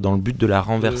charge dans le but de la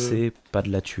renverser, pas de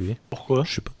la tuer. Pourquoi?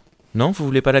 Je sais pas. Non, vous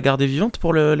voulez pas la garder vivante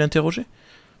pour l'interroger?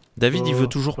 David, il veut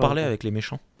toujours parler avec les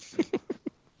méchants.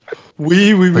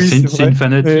 Oui, c'est une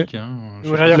fanatique.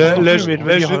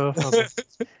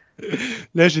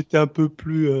 Là, j'étais un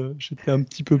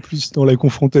petit peu plus dans la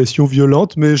confrontation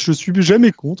violente, mais je suis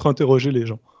jamais contre interroger les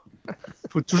gens.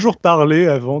 Il faut toujours parler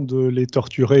avant de les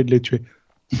torturer et de les tuer.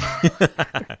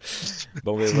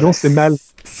 Bon, sinon, c'est mal.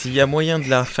 S'il y a moyen de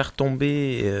la faire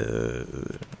tomber,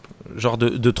 genre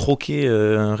de troquer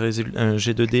un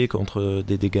jet de dés contre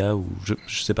des dégâts, ou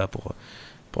je sais pas,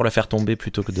 pour la faire tomber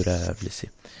plutôt que de la blesser.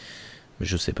 Mais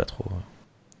je sais pas trop.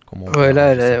 Ouais,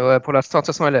 là, pour l'instant, de toute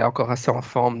façon, elle est encore assez en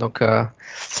forme, donc alors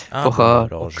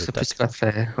ça puisse pas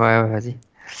faire. Ouais, vas-y.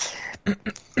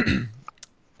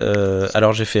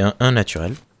 Alors, j'ai fait un 1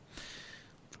 naturel.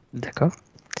 D'accord.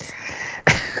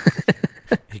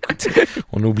 Écoute,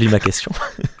 on oublie ma question.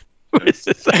 Oui,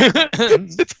 c'est ça.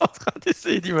 J'étais en train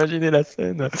d'essayer d'imaginer la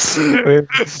scène.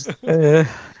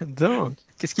 Donc,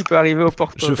 qu'est-ce qui peut arriver au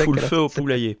porte-deck? Je fous le feu au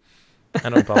poulailler. Ah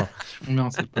non, pardon. Non,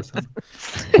 c'est pas ça.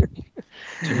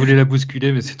 Tu voulais la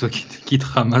bousculer, mais c'est toi qui te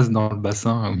ramasse dans le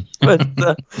bassin. Oui. Ouais,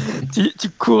 tu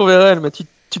cours vers elle, mais tu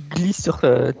glisses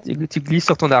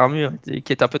sur ton armure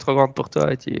qui est un peu trop grande pour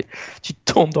toi et tu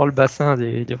tombes dans le bassin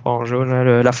des francs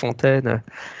jaunes, la fontaine.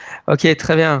 Ok,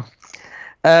 très bien.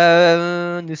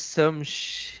 Nous sommes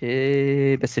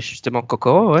chez... c'est justement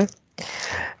Kokoro, ouais.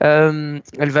 Elle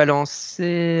va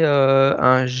lancer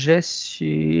un jet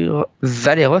sur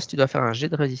Valeros. Tu dois faire un jet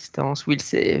de résistance. Will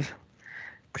save.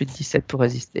 Plus de 17 pour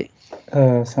résister.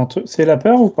 C'est la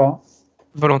peur ou pas?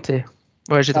 Volonté.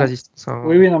 Ouais, jet de résistance. Hein.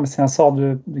 Oui, non, mais c'est un sort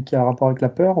qui a rapport avec la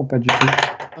peur ou pas du tout?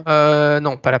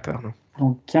 Non, pas la peur, non.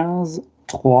 Donc 15,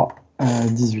 3,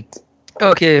 18.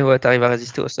 Ok, ouais, t'arrives à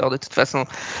résister au sort de toute façon.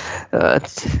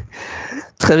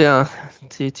 Très bien.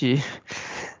 Tu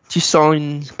sens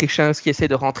quelque chose qui essaie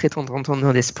de rentrer dans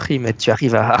ton esprit, mais tu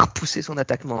arrives à repousser son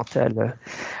attaque mentale.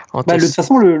 De toute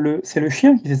façon, c'est le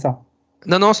chien qui fait ça.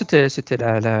 Non, c'était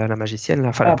la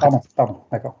magicienne. Pardon,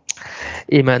 d'accord.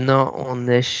 Et maintenant, on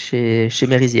est chez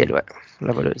Mériziel, ouais,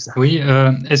 la voleuse. Oui,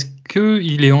 est-ce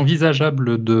qu'il est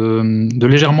envisageable de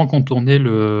légèrement contourner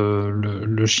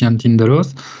le chien de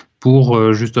Tindalos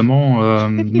pour justement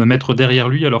me mettre derrière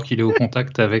lui alors qu'il est au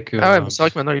contact avec... c'est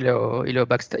vrai que maintenant il est au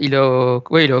backstab. Il est au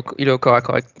corps à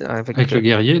corps avec le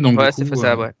guerrier. Donc ouais, du coup, c'est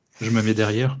faisable, ouais. Je me mets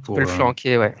derrière pour le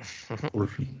flanquer, ouais. Pour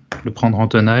le prendre en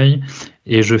tenaille.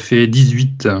 Et je fais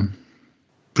 18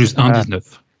 plus 1,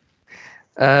 19.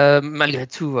 Malgré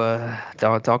tout, t'es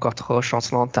encore trop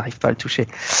chancelante, t'arrives pas à le toucher.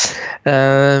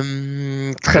 Très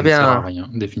bien. Ça sert à rien,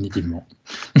 définitivement.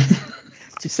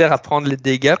 Tu sers à prendre les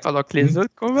dégâts pendant que les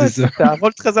autres combattent. C'est un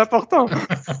rôle très important.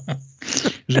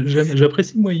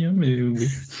 J'apprécie le moyen, mais oui.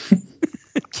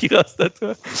 Qui reste à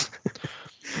toi.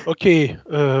 Ok,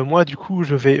 moi du coup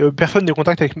je vais... personne n'est en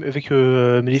contact avec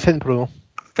Mélicène pour le moment.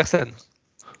 Personne.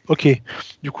 Ok,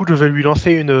 du coup je vais lui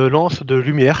lancer une lance de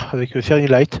lumière avec Searing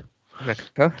Light.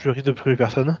 D'accord. Je risque de priver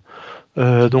personne.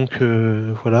 Donc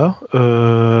voilà.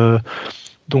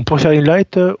 Donc pour Searing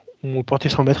Light, on porter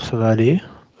 100 mètres, ça va aller.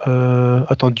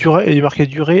 Attends, durée, il est marqué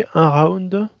durée 1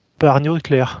 round par niveau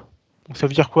clair. Donc ça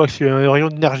veut dire quoi? C'est un rayon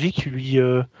d'énergie qui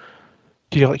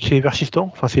est persistant.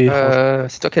 Enfin, c'est étrange.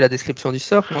 C'est toi qui as la description du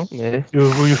sort, non? Mais...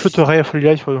 You shoot a ray of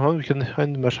light for the round, you can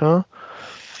hand machin.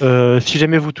 Si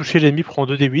jamais vous touchez l'ennemi, prend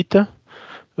 2d8.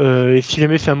 Et si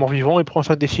jamais c'est un mort-vivant, il prend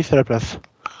 5d6 à la place.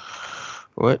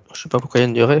 Ouais, je sais pas pourquoi il y a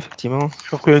une durée, effectivement. Je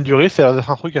pense qu'il y a une durée, c'est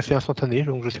un truc assez instantané,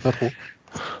 donc je sais pas trop.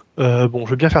 Bon, je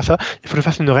veux bien faire ça. Il faut que je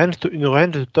fasse une range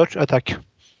touch attack.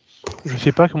 Je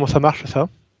sais pas comment ça marche ça.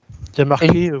 Il y a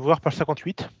marqué voir page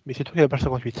 58, mais c'est toi qui as la page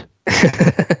 58.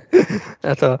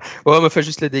 Attends. Ouais, on me fait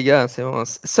juste les dégâts, hein, c'est bon.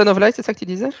 Son of Light, c'est ça que tu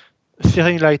disais?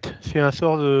 Searing Light, c'est un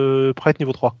sort de prêtre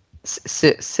niveau 3.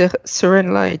 C'est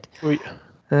Searing Light. Oui.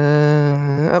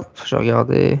 Hop, je vais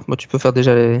regarder. Bon, tu peux faire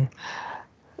déjà les...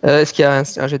 est-ce qu'il y a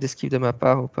un jet d'esquive de ma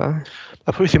part ou pas?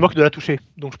 Après, c'est moi qui dois la toucher.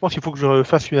 Donc je pense qu'il faut que je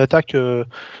fasse une attaque...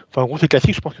 Enfin, en gros, c'est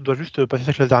classique, je pense que je dois juste passer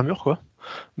sa classe d'armure, quoi.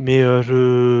 Mais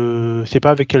je sais pas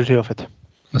avec quel jet, en fait.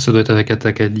 Ça doit être avec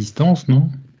attaque à distance, non?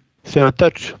 C'est un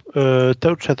touch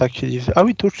attack, ils disent. Ah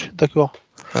oui, touch, d'accord.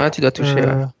 Ah, tu dois toucher.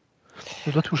 Ouais.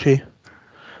 Je dois toucher.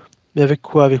 Mais avec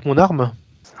quoi? Avec mon arme?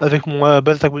 Avec mon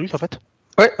base attaque bonus, en fait?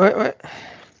 Ouais.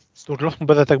 Donc je lance mon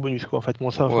base attaque bonus, quoi, en fait.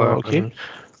 Bon, ça, enfin, ok.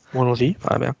 Bon, allons-y.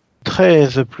 Ah, bien.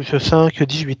 13 plus 5,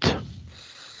 18.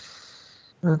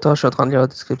 Attends, je suis en train de lire la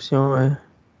description, ouais.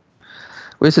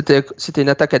 Oui, c'était une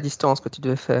attaque à distance que tu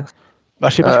devais faire. Bah,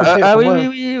 je sais pas ce que c'est. Ah oui, moi...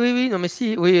 oui, non mais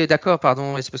si, oui, d'accord,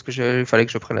 pardon, c'est parce que il fallait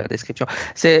que je prenne la description.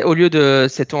 C'est au lieu de,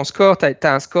 c'est ton score, t'as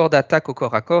un score d'attaque au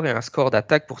corps à corps et un score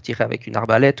d'attaque pour tirer avec une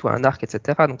arbalète ou un arc,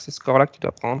 etc. Donc c'est ce score-là que tu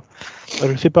dois prendre.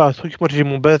 Je sais pas, ce truc, moi j'ai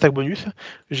mon base attaque bonus,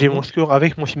 j'ai mon score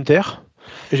avec mon cimetière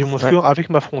et j'ai mon score avec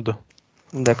ma fronde.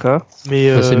 D'accord.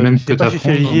 Mais c'est le même je sais que pas ta si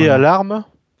fronde, c'est lié à l'arme.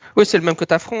 Oui, c'est le même que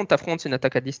ta fronde. Ta fronde, c'est une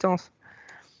attaque à distance.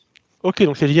 Ok,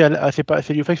 donc c'est lié c'est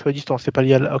lié au fait que ce soit à distance, c'est pas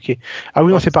lié à ok. Ah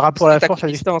oui, non, c'est par rapport à la force à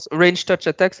distance. Range touch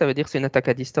attack, ça veut dire que c'est une attaque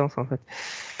à distance en fait.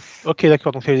 Ok,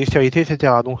 d'accord, donc c'est la dextérité,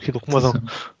 etc. Donc c'est donc moins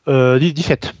 1.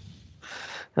 17.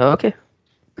 Ok.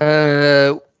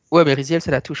 Ouais, mais Riziel, c'est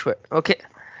la touche, ouais. Ok.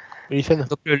 Mélicène.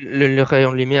 Donc le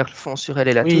rayon de lumière fond sur elle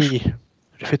et la touche. Oui.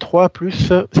 Je fais 3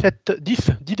 plus 7,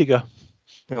 10 dégâts.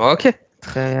 Ok.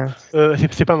 Très bien.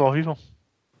 C'est pas mort-vivant.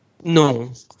 Non.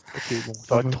 Ok, bon,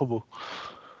 ça va être trop beau.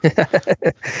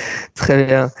 Très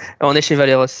bien. On est chez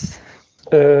Valeros.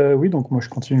 Oui, donc moi je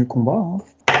continue le combat. Hein.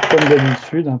 Comme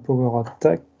d'habitude, un power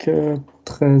attack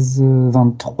 13,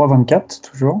 23, 24,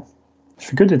 toujours. Je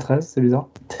fais que des 13, c'est bizarre.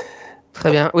 Très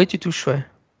bien. Oui, tu touches, ouais.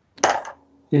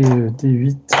 Et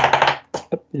D8,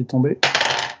 hop, il est tombé.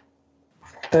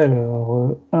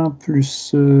 Alors, 1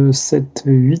 plus 7,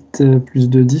 8, plus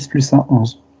 2, 10, plus 1,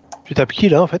 11. Tu tapes qui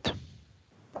là en fait?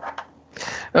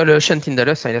 Le chien de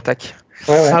Tyndalos, il attaque.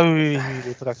 Ouais. Ah oui,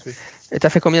 il attaque, oui. Et t'as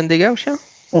fait combien de dégâts au chien?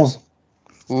 11.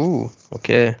 Ouh,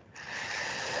 ok.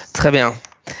 Très bien.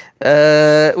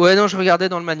 Ouais, non, je regardais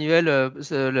dans le manuel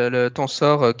ton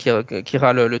sort qui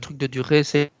ira le truc de durée,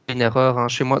 c'est une erreur. Hein.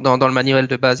 Chez moi, dans le manuel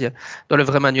de base, dans le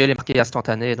vrai manuel, il est marqué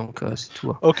instantané, donc c'est tout.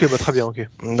 Hein. Ok, bah très bien, ok.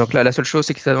 Donc là, la seule chose,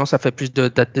 c'est que ça fait plus de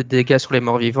dégâts sur les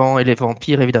morts vivants et les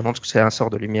vampires, évidemment, parce que c'est un sort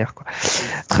de lumière. Quoi.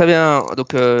 Très bien.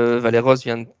 Donc Valeros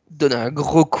vient de donner un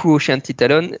gros coup au chien de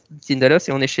Tyndalos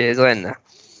et on est chez Ezren.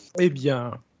 Eh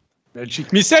bien,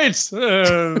 Magic Missiles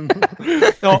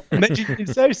Non, Magic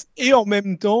Missiles, et en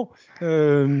même temps,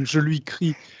 je lui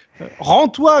crie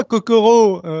rends-toi,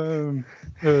 Kokoro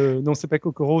non, c'est pas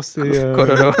Kokoro, c'est...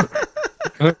 Kololo.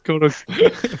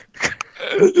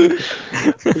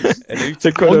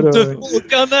 C'est Kololo. On ne te fait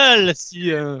aucun mal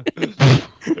si...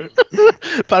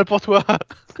 Parle pour toi.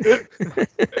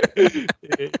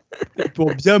 et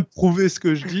pour bien prouver ce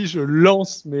que je dis, je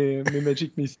lance mes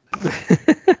Magic Missiles.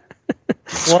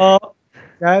 3,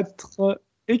 4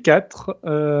 et 4.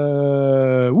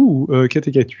 4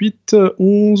 et 4, 8,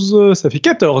 11, ça fait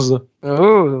 14.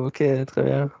 Oh, ok, très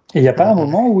bien. Et il n'y a pas un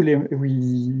moment où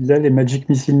il a les Magic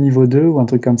Missiles niveau 2 ou un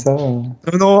truc comme ça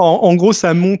Non, en gros, ça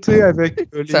a monté avec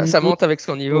les ça monte avec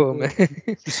son niveau. Mais...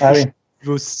 Ah oui.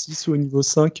 Niveau 6 ou au niveau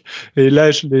 5. Et là,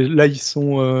 ils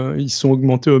sont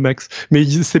augmentés au max. Mais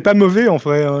c'est pas mauvais, en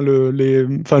vrai. Hein,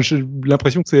 j'ai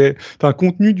l'impression que c'est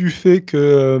compte-tenu du fait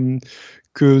que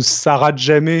ça rate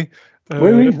jamais.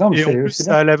 Oui, non, mais et en plus,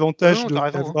 ça a l'avantage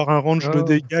d'avoir un range de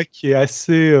dégâts qui est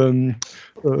assez... je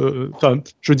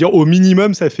veux dire, au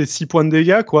minimum, ça fait 6 points de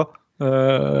dégâts, quoi.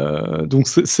 Donc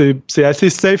c'est assez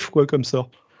safe quoi comme sort.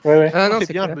 Ouais. Ah non, c'est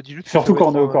c'est bien, clair. je me dis juste. Surtout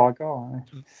quand on est au corps à corps. Ouais.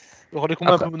 Alors, les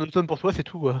combats Après- un peu monotones pour toi, c'est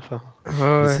tout. Quoi. Enfin, Mais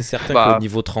Ouais. c'est certain Bah, qu'au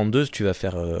niveau 32, tu vas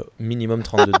faire minimum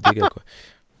 32 de dégâts, quoi.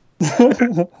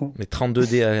 Mais 32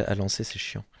 dés à lancer, c'est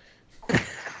chiant.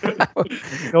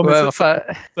 Non, mais ouais, enfin,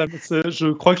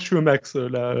 je crois que je suis au max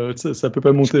là. Ça peut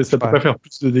pas monter, ça peut Ouais. pas faire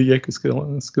plus de dégâts que ce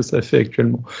que ça fait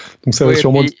actuellement. Donc ça va oui,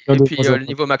 sûrement. et puis le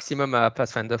niveau maximum à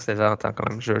Pathfinder, c'est 20, hein, quand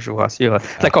même, je vous rassure.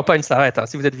 La campagne s'arrête. Hein.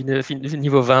 Si vous êtes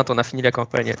niveau 20, on a fini la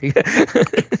campagne.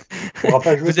 On pourra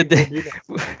pas jouer Vous êtes avec mobile.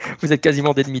 Vous êtes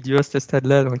quasiment des demi-dieux à ce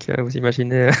stade-là, donc vous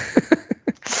imaginez.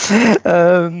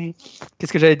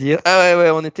 Qu'est-ce que j'allais dire? Ah ouais,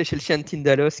 on était chez le chien de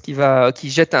Tindalos qui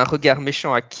jette un regard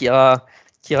méchant à Kira.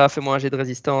 Kira, fais-moi un jet de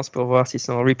résistance pour voir si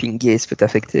son Ripping Gaze peut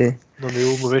t'affecter. non mais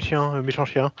oh, mauvais chien, méchant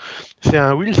chien. C'est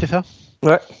un Will, c'est ça?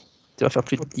 Ouais. Tu vas faire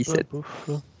plus de 17.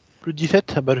 Plus de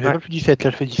 17? Ah bah je fais Ouais. pas plus de 17, là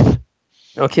je fais 10.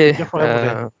 Ok.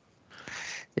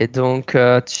 Et donc,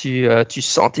 tu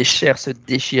sens tes chairs se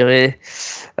déchirer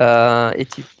et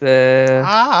tu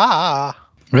perds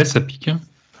Ouais, ça pique. Hein.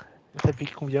 Ça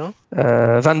pique combien?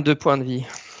 22 points de vie.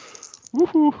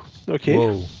 Wouhou. Ok.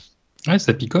 Wow. Ouais,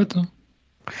 ça picote. Hein.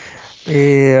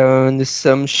 Et nous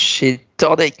sommes chez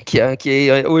Tordek, qui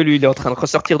est... Oui, lui, il est en train de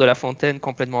ressortir de la fontaine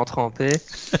complètement trempé.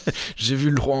 J'ai vu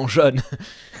le roi en jaune.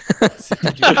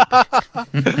 C'est dur.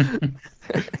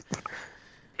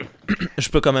 Je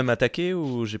peux quand même attaquer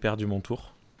ou j'ai perdu mon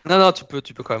tour? Non, tu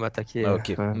peux quand même attaquer. Ah,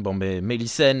 ok. Ouais. Bon, mais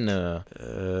Mélicène,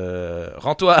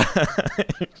 rends-toi.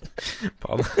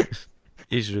 Pardon.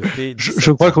 Et je fais.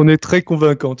 Je crois qu'on est très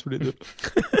convaincants tous les deux.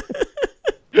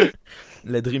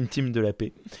 La Dream Team de la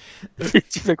paix.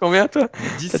 Tu fais combien, toi?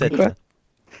 17. quoi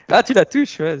Ah, tu la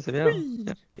touches, ouais, c'est bien. Oui.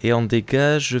 Et en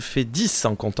dégâts, je fais 10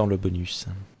 en comptant le bonus.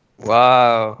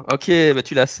 Waouh, ok, bah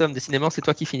tu l'assommes. Décidément, c'est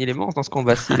toi qui finis les manches dans ce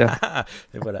combat-ci, là.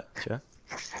 Et voilà, tu vois.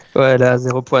 Ouais, elle a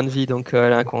 0 point de vie, donc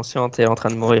elle est inconsciente et elle est en train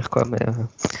de mourir, quoi. Mais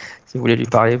si vous voulez lui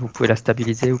parler, vous pouvez la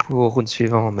stabiliser, vous pouvez au round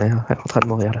suivant, mais elle est en train de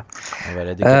mourir, là. On va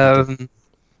la décapiter.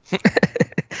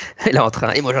 Elle est en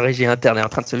train, hémorragie interne, elle est en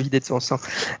train de se vider de son sang.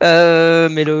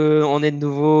 Mais on est de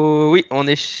nouveau, oui, on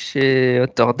est chez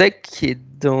Tordek, et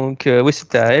donc, oui,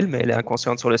 c'était à elle, mais elle est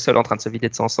inconsciente sur le sol en train de se vider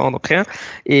de son sang, donc rien.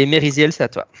 Et Mériziel, c'est à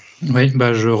toi. Oui,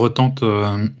 bah je retente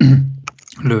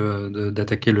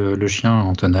d'attaquer le chien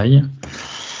en tenaille.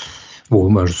 Bon,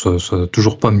 bah ça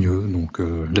toujours pas mieux, donc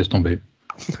laisse tomber.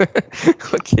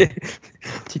 Ok,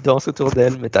 tu danses autour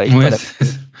d'elle, mais t'arrives pas à la...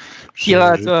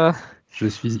 Kira, toi. Je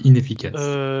suis inefficace.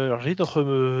 Alors j'ai entre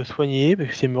me soigner, parce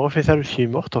que si elle me refait ça, le chien est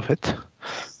morte en fait.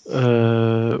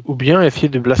 Ou bien essayer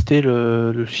de blaster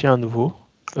le chien à nouveau.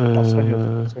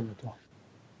 Soigne-toi.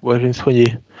 Ouais, je vais me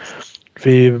soigner.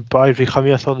 Je vais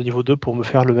cramer un sort de niveau 2 pour me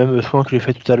faire le même soin que j'ai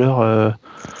fait tout à l'heure.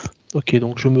 Ok,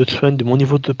 donc je me soigne de mon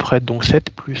niveau de prêtre, donc 7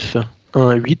 plus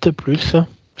 1, 8 plus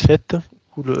 7,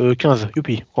 15,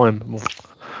 youpi, quand même. Bon.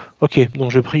 Ok, donc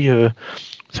je prie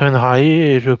Serenrae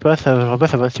et je repasse à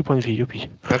 26 points de vie, youpi.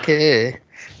 Ok,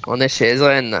 on est chez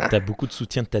Ezren. T'as beaucoup de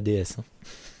soutien de ta déesse. Hein.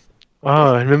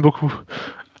 Ah, elle m'aime beaucoup.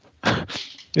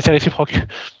 Mais c'est réciproque.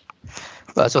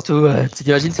 Bah, surtout, tu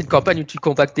t'imagines, c'est une campagne où tu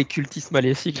contactes des cultistes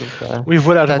maléfiques. Donc, Oui,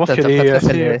 voilà, je pense qu'elle est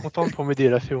assez elle... contente pour m'aider,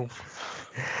 là, c'est bon.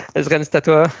 Ezren, c'est à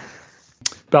toi.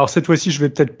 Alors cette fois-ci, je vais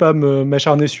peut-être pas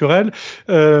m'acharner sur elle,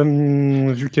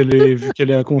 vu qu'elle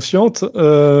est inconsciente.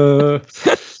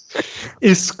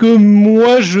 Est-ce que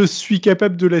moi, je suis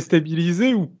capable de la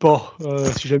stabiliser ou pas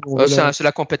si jamais c'est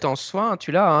la compétence soin,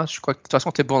 tu l'as. Hein. Je crois que de toute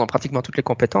façon, tu es bon dans pratiquement toutes les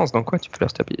compétences, donc ouais, tu peux la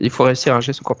stabiliser. Il faut réussir un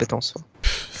jet sous compétence soin.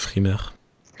 Frimeur.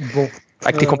 Bon.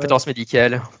 Avec les compétences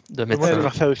médicales de médecin. Ouais, je vais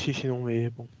faire ça aussi, sinon, mais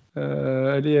bon.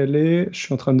 Allez, je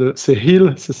suis en train de... C'est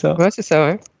heal, c'est ça? Ouais, c'est ça,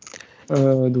 ouais.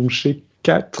 Donc j'ai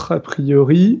 4 a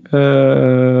priori. Fais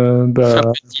un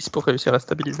 10 pour réussir à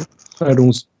stabiliser.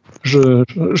 Allons-y.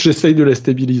 J'essaye de la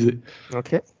stabiliser.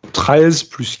 Ok. 13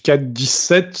 plus 4,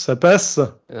 17, ça passe?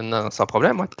 Non, sans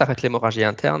problème, ouais. Tu arrêtes l'hémorragie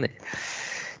interne et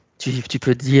tu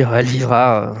peux te dire, elle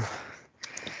vivra.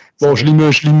 Bon, je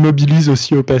l'immobilise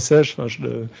aussi au passage. Enfin,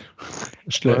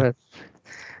 Ouais. De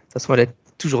toute façon, elle est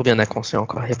toujours bien inconsciente,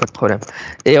 quoi. Il n'y a pas de problème.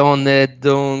 Et on est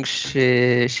donc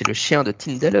chez le chien de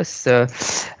Tindalos.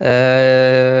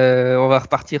 On va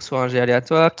repartir sur un jet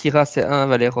aléatoire. Kira, c'est 1,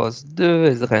 Valeros 2,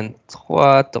 Ezren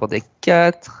 3, Tordek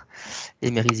 4,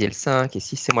 et Mériziel 5, et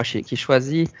 6, c'est moi qui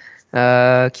choisis.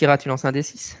 Kira, tu lances un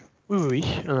D6? Oui,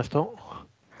 un instant.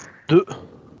 2.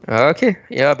 Ok, et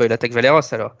il attaque Valeros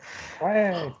alors.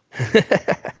 Ouais.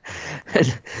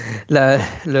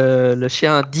 Le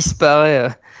chien disparaît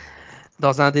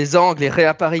dans un des angles et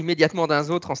réapparaît immédiatement dans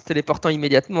un autre en se téléportant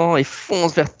immédiatement et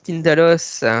fonce vers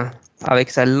Tindalos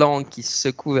avec sa langue qui se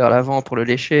secoue vers l'avant pour le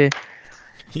lécher.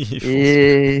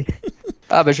 Et...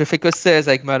 Ah, je fais que 16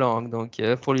 avec ma langue, donc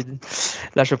pour lui...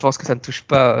 Là, je pense que ça ne touche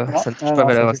pas,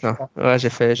 Valeros. Non. Ouais, j'ai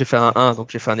fait un 1, donc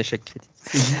j'ai fait un échec critique.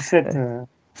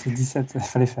 C'est 17, il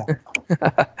fallait faire.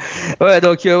 Ouais,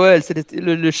 donc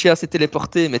le chien s'est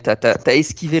téléporté, mais t'as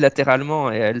esquivé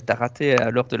latéralement et elle t'a raté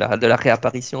lors de la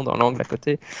réapparition dans l'angle à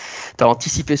côté. T'as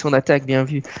anticipé son attaque, bien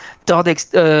vu. Tordex,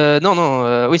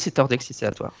 oui, c'est Tordex, si c'est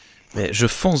à toi. Mais je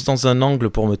fonce dans un angle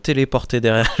pour me téléporter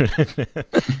derrière.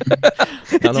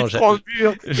 Non, tu prends le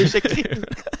mur, échec critique.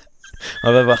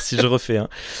 On va voir si je refais.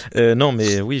 Non,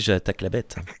 mais oui, j'attaque la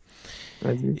bête.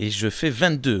 Vas-y. Et je fais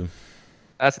 22.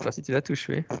 Ah, cette fois-ci, tu la touches,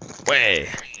 oui. Ouais.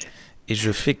 Et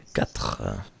je fais 4.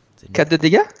 4 de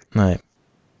dégâts ? Ouais.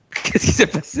 Qu'est-ce qui s'est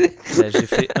passé ? J'ai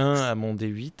fait 1 à mon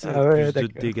D8, plus 2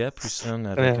 de dégâts, plus 1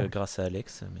 avec, grâce à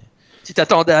Alex. Mais... Tu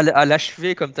t'attendais à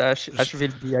l'achever comme tu as achevé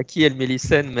le Byakhee et le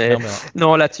Mélicène, mais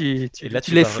non, là, tu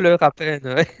l'effleures à peine.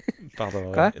 Ouais.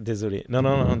 Pardon, ouais. Désolé.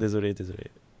 Non, désolé.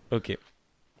 Ok,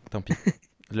 tant pis.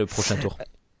 Le prochain tour.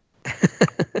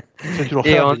 C'est toujours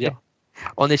et ça,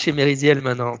 on est chez Meriziel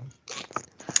maintenant.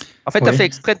 En fait, tu as fait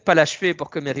exprès de ne pas l'achever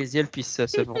pour que Meriziel puisse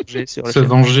se venger sur le Se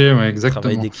venger, ouais, exactement.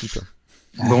 Travail d'équipe.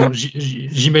 Bon,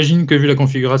 j'imagine que vu la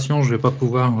configuration, je vais pas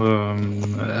pouvoir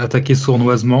attaquer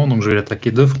sournoisement, donc je vais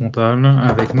l'attaquer de frontale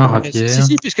avec ma rapière.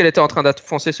 Si, puisqu'elle était en train de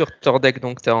foncer sur Tordek,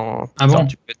 donc t'es en... Ah bon ?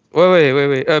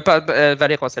 Ouais. Pas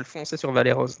Valeros, elle fonçait sur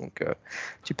Valeros, donc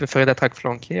tu peux faire une attaque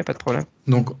flanquée, y a pas de problème.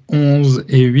 Donc 11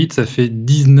 et 8, ça fait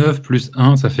 19 plus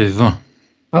 1, ça fait 20.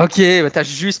 Ok, t'as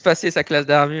juste passé sa classe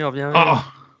d'armure, bien. Oh !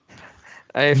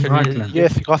 Allez, fais-lui.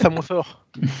 Yes, grâce à mon sort.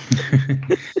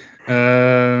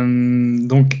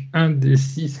 Donc 1 des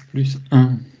 6 plus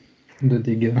 1 de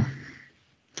dégâts.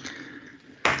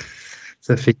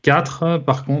 Ça fait 4.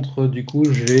 Par contre, du coup,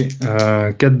 j'ai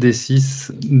 4 des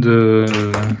 6 de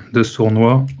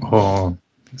sournois. Oh,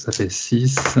 ça fait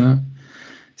 6.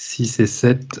 6 et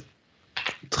 7.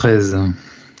 13.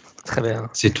 Très bien.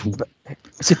 C'est tout.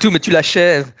 C'est tout, mais tu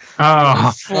l'achèves.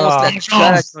 Ah,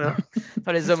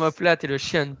 Les omoplates et le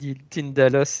chien de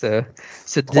Tindalos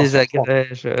se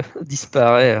désagrège,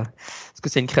 disparaît. Parce que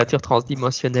c'est une créature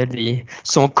transdimensionnelle.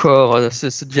 Son corps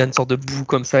se devient une sorte de boue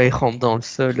comme ça et rentre dans le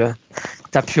sol.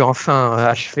 T'as pu enfin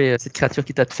achever cette créature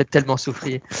qui t'a fait tellement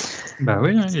souffrir. Bah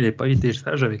oui, il n'a pas été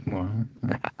sage avec moi.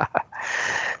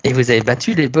 Et vous avez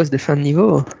battu les boss de fin de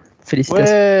niveau.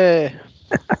 Félicitations. Ouais.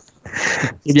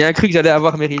 J'ai bien cru que j'allais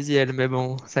avoir Meriziel, mais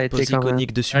bon, ça a été quand même...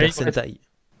 iconique de Super Sentai.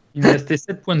 Il me restait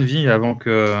 7 points de vie avant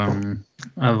que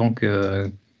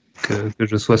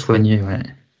je sois soigné. Ouais.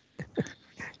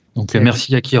 Donc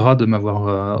merci Akira de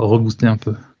m'avoir reboosté un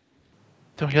peu.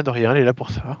 De rien, elle est là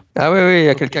pour ça. Ah oui, il y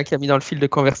a quelqu'un qui a mis dans le fil de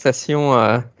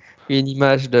conversation une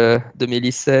image de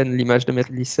Mélicène, l'image de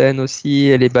Mélicène aussi,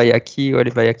 et les Byakhee. Ouais,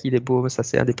 les Byakhee, il est beau, ça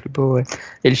c'est un des plus beaux. Ouais.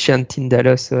 Et le chien de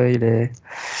Tindalos, c'est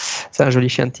un joli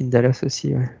chien de Tindalos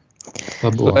aussi. Ouais. Pas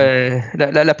beau, ouais,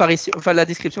 l'apparition, enfin la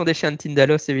description des chiens de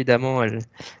Tindalos, évidemment,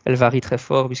 elle varie très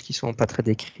fort puisqu'ils sont pas très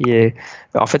décrits. Et,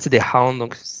 en fait, c'est des hounds,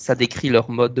 donc ça décrit leur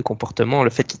mode de comportement, le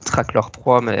fait qu'ils traquent leur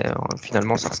proie, mais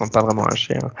finalement, ça ressemble pas vraiment à un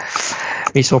chien.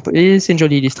 Mais et c'est une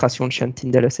jolie illustration de chien de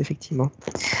Tindalos, effectivement.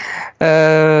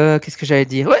 Qu'est-ce que j'allais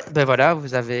dire ? Ouais, ben voilà,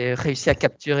 vous avez réussi à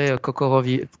capturer Kororo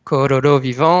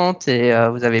vivante et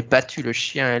vous avez battu le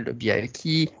chien et le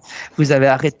Byakhee. Vous avez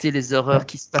arrêté les horreurs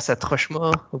qui se passent à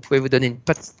Trushmore. Vous pouvez vous donner une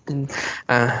patte.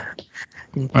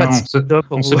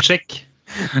 On se check.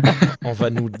 On va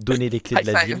nous donner les clés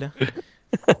de la ville.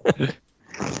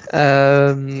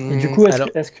 Et du coup,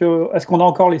 est-ce qu'on a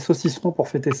encore les saucissons pour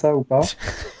fêter ça ou pas ?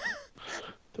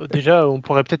 Déjà, on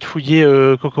pourrait peut-être fouiller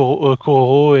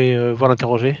Kororo et voir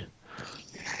l'interroger.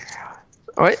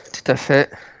 Oui, tout à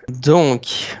fait.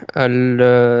 Donc,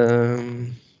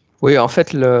 oui, en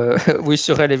fait, oui,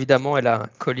 sur elle, évidemment, elle a un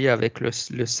collier avec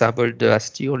le symbole de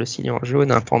Hastur, le signe en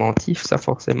jaune, un pendentif, ça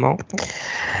forcément.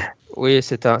 Oui,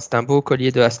 c'est un beau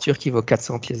collier de Hastur qui vaut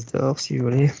 400 pièces d'or, si vous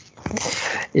voulez.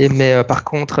 Mais par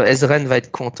contre, Ezren va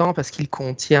être content parce qu'il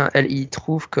il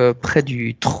trouve que près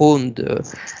du trône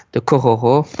de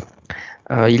Kororo,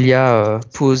 il y a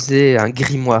posé un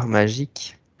grimoire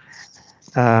magique.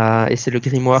 Et c'est le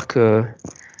grimoire que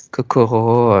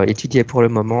Kororo étudiait pour le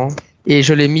moment. Et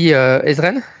je l'ai mis,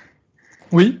 Ezren ?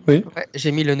 Oui. Ouais,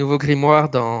 j'ai mis le nouveau grimoire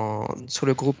sur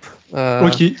le groupe.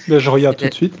 Ok, là je regarde tout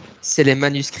de suite. C'est les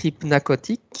manuscrits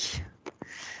pnacotiques.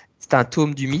 C'est un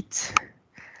tome du mythe.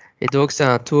 Et donc c'est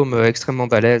un tome extrêmement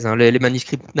balèze. Hein. Les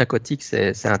manuscrits pnacotiques,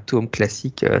 c'est un tome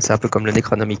classique. C'est un peu comme le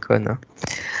Necronomicon. Hein.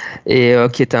 Et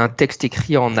qui est un texte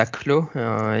écrit en Aklo.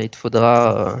 Il te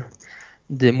faudra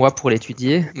des mois pour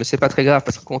l'étudier, mais c'est pas très grave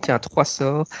parce qu'il contient 3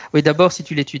 sorts. Oui, d'abord, si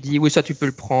tu l'étudies, oui, ça tu peux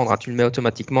le prendre, hein, tu le mets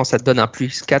automatiquement, ça te donne un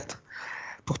plus 4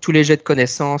 pour tous les jets de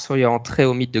connaissances où il y a entrée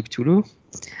au mythe de Cthulhu.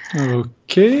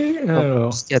 Ok, alors.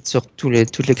 Plus 4 sur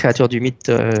toutes les créatures du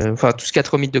mythe, enfin, tout ce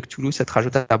 4 au mythe de Cthulhu, ça te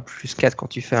rajoute un plus 4 quand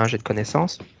tu fais un jet de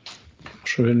connaissances.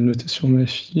 Je vais le noter sur ma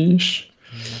fiche.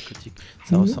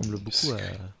 Ça ressemble beaucoup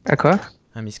à quoi?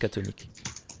 Un miskatonique.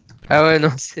 Ah ouais,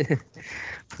 non, c'est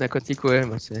narcotique, ouais,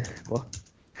 bah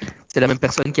c'est la même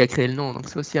personne qui a créé le nom, donc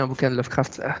c'est aussi un bouquin de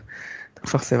Lovecraft, ça. Donc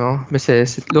forcément, mais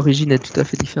l'origine est tout à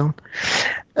fait différente.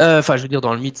 Enfin, je veux dire,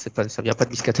 dans le mythe, ça vient pas de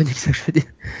miskatonique, ça que je veux dire.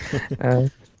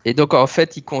 Et donc, en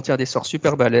fait, il contient des sorts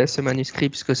super balais, ce manuscrit,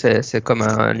 puisque c'est comme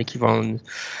un équivalent.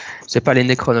 C'est pas les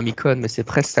Necronomicon, mais c'est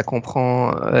presque, ça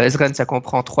comprend. Ezren, ça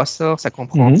comprend 3 sorts, ça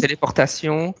comprend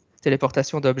téléportation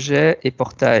d'objets et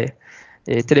portail.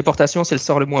 Et téléportation, c'est le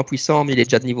sort le moins puissant, mais il est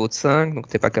déjà de niveau de 5, donc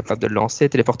tu n'es pas capable de le lancer.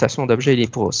 Téléportation d'objets, il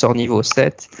est pour sort niveau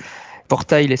 7.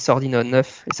 Portail, il est sort niveau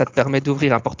 9, et ça te permet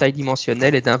d'ouvrir un portail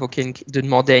dimensionnel et de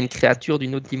demander à une créature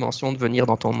d'une autre dimension de venir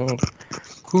dans ton monde.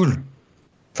 Cool.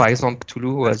 Par exemple, Cthulhu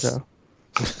au hasard.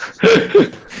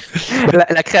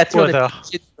 la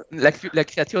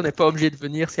créature n'est pas obligée de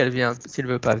venir si elle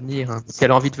veut pas venir. Hein. Si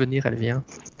elle a envie de venir, elle vient.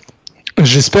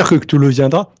 J'espère que Cthulhu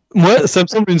viendra. Moi, ça me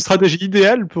semble une stratégie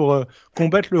idéale pour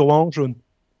combattre le roi en jaune.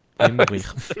 Et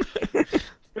mourir.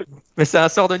 Mais c'est un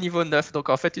sort de niveau 9, donc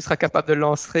en fait, tu seras capable de le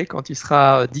lancer quand tu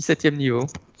seras 17e niveau.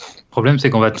 Le problème, c'est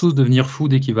qu'on va tous devenir fous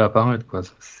dès qu'il va apparaître, quoi.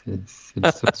 C'est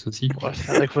le seul souci. Ouais, c'est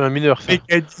vrai qu'il faut un mineur, ça.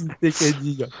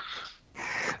 Pécadille.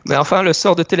 Mais enfin, le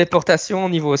sort de téléportation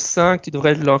niveau 5, tu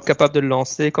devrais être capable de le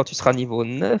lancer quand tu seras niveau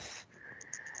 9.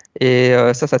 Et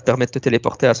ça te permet de te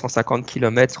téléporter à 150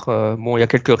 km. Bon, il y a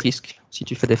quelques risques si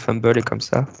tu fais des fumbles et comme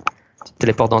ça. Tu te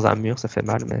téléportes dans un mur, ça fait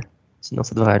mal, mais sinon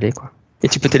ça devrait aller, quoi. Et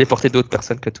tu peux téléporter d'autres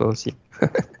personnes que toi aussi.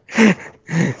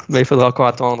 Mais il faudra encore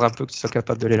attendre un peu que tu sois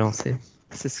capable de les lancer.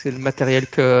 C'est le matériel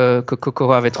que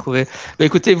Kokoro avait trouvé. Mais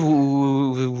écoutez,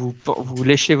 vous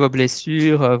léchez vos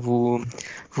blessures, vous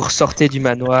ressortez du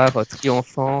manoir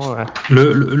triomphant.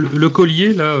 Le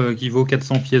collier, là, qui vaut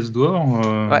 400 pièces d'or,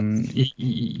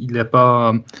 il n'a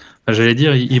pas... Enfin, j'allais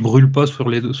dire, il brûle pas sous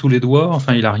les doigts,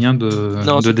 enfin, il a rien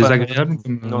de désagréable.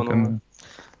 Non,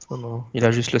 il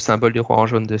a juste le symbole du roi en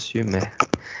jaune dessus, mais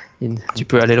tu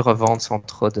peux aller le revendre sans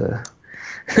trop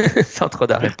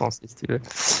d'arrêt-pensée, si tu veux.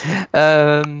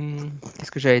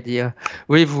 Qu'est-ce que j'allais dire?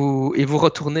 Oui, vous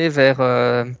retournez vers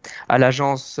à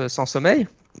l'agence Sans Sommeil,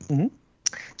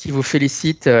 qui vous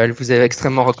félicite. Elle vous est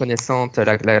extrêmement reconnaissante,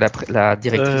 la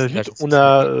directrice. On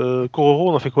a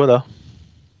Kororo, on en fait quoi là?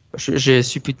 J'ai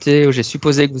supposé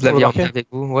que vous l'aviez emmené avec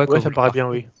vous. Ouais, ça me paraît bien,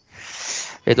 oui.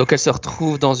 Et donc elle se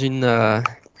retrouve dans une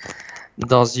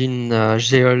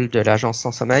géole de l'agence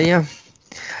Sans Sommeil.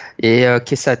 Et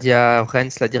Kesadia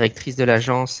Wrens, la directrice de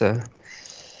l'agence,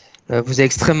 vous est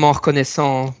extrêmement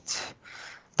reconnaissante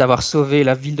d'avoir sauvé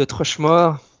la ville de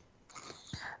Trushmore.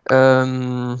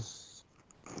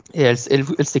 Et elle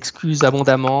s'excuse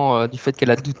abondamment du fait qu'elle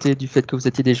a douté du fait que vous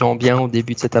étiez des gens bien au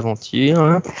début de cette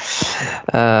aventure.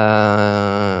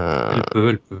 Elle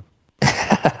peut.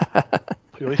 A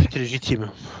priori, c'était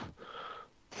légitime.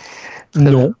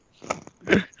 Non.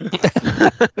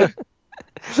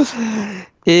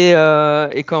 Et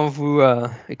quand vous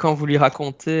lui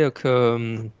racontez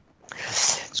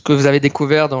ce que vous avez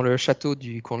découvert dans le château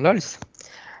du comte Lols,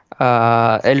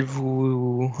 elle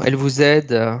vous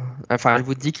aide. Enfin, elle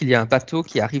vous dit qu'il y a un bateau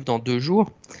qui arrive dans 2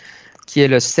 jours, qui est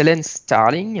le Selen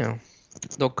Starling.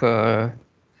 Donc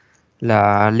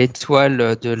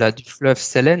l'étoile du fleuve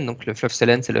Selen. Donc le fleuve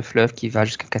Selen, c'est le fleuve qui va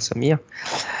jusqu'à Casomir,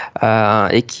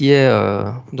 et qui est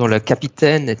dont le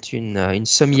capitaine est une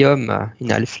Sommium,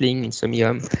 une halfling, une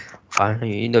Sommium, enfin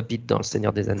une hobbit dans le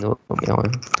Seigneur des Anneaux. Mais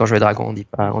dans Jeux et Dragons, on dit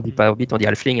pas hobbit, on dit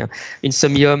halfling. Une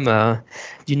Sommium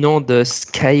du nom de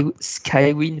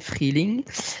Skywin Freeling.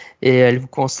 Et elle vous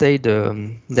conseille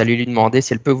d'aller lui demander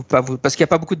si elle peut parce qu'il n'y a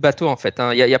pas beaucoup de bateaux en fait.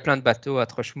 Hein. Il y a plein de bateaux à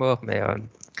Trushmore, mais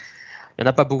il n'y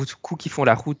en a pas beaucoup qui font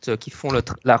la route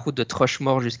de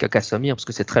Trushmore jusqu'à Casomir, parce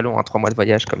que c'est très long, 3 mois de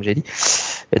voyage, comme j'ai dit.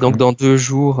 Et donc, dans 2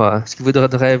 jours, ce qui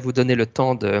voudrait vous donner le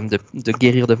temps de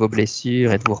guérir de vos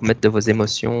blessures et de vous remettre de vos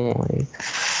émotions,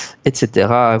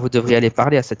 etc. Vous devriez aller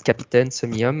parler à cette capitaine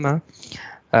Sommium,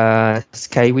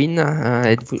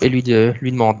 Skywin, et lui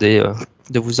demander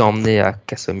de vous emmener à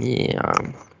Casomir.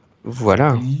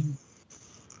 Voilà.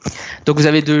 Donc, vous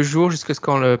avez 2 jours jusqu'à ce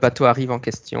quand le bateau arrive en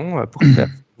question pour faire.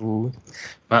 Moi,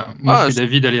 je suis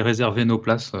d'avis d'aller réserver nos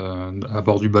places à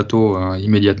bord du bateau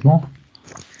immédiatement.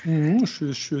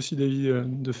 Je suis aussi d'avis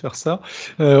de faire ça.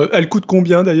 Elles coûtent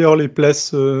combien d'ailleurs les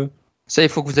places Ça, il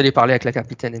faut que vous alliez parler avec la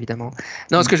capitaine, évidemment.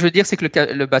 Non, ce que je veux dire, c'est que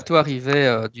le bateau arrivait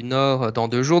du nord dans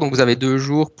 2 jours, donc vous avez 2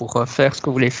 jours pour faire ce que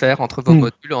vous voulez faire entre vos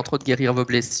modules, entre autres guérir vos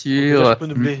blessures.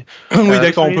 Oui,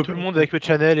 d'accord, on peut tout le monde avec le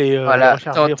channel et voilà,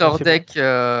 recharger. Tordek,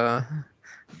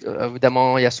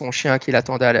 évidemment, il y a son chien qui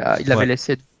l'attendait. Il l'avait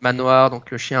laissé du manoir,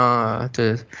 donc le chien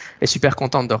est super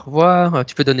content de te revoir.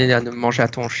 Tu peux donner à manger à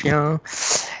ton chien.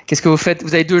 Qu'est-ce que vous faites?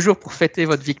 Vous avez 2 jours pour fêter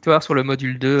votre victoire sur le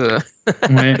module 2.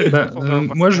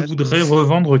 Moi, je voudrais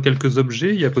revendre quelques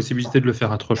objets. Il y a possibilité de le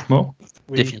faire à Troche-Mort.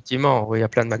 Oui. Définitivement, oui, il y a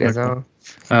plein de magasins.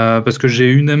 Parce que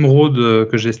j'ai une émeraude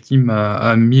que j'estime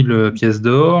à 1000 pièces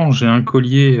d'or. J'ai un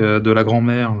collier de la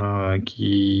grand-mère là,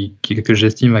 que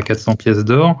j'estime à 400 pièces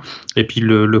d'or. Et puis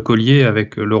le collier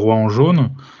avec le roi en jaune,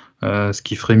 ce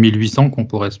qui ferait 1800 qu'on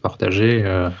pourrait se partager.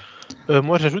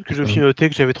 Moi, j'ajoute que je me suis noté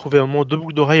que j'avais trouvé un moment 2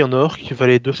 boucles d'oreilles en or qui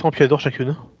valaient 200 pièces d'or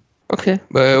chacune. Ok,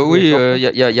 oui, il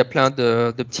y a plein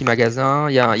de petits magasins.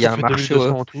 Il y a un marché.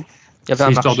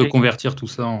 C'est histoire de convertir tout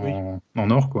ça en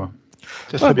or, quoi.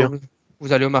 Ça serait bien.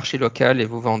 Vous allez au marché local et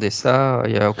vous vendez ça,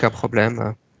 il n'y a aucun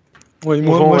problème. Oui,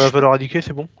 moi, la valeur indiquée,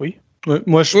 c'est bon, oui. Ouais,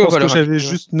 moi, je pense que j'avais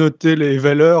juste noté les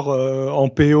valeurs en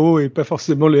PO et pas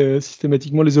forcément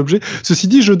systématiquement les objets. Ceci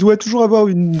dit, je dois toujours avoir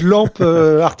une lampe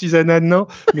artisanale nain,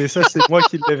 mais ça, c'est moi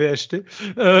qui l'avais acheté.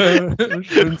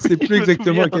 Je ne sais plus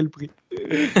exactement à quel prix.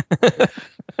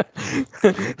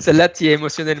 Celle-là, tu es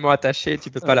émotionnellement attaché, tu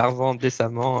peux pas la revendre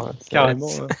décemment. Carrément.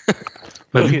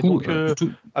 Du coup,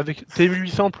 avec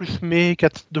T1800 plus mes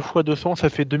 2 fois 200, ça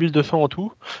fait 2200 en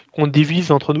tout, qu'on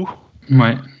divise entre nous.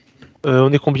 Ouais.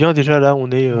 On est combien déjà là? On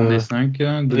est 5.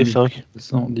 200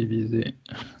 divisé.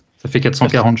 Ça fait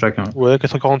 440 chacun. Ouais,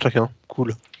 440 chacun.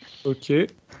 Cool. Ok.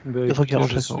 440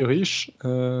 je suis riche.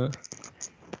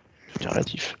 C'est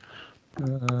relatif.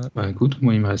 Écoute,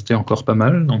 moi il me restait encore pas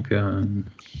mal. Donc,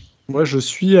 moi je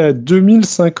suis à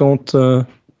 2050.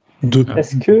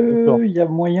 Est-ce qu'il y a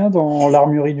moyen dans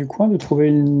l'armurerie du coin de trouver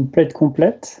une plate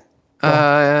complète?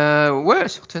 Ouais,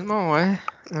 certainement, ouais.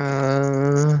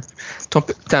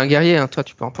 T'es un guerrier, hein, toi,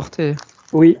 tu peux en porter.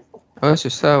 Oui. Ouais, c'est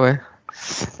ça, ouais.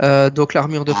 Donc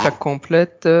l'armure de plaque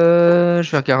complète, je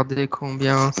vais regarder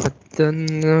combien ça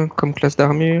donne comme classe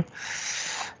d'armure.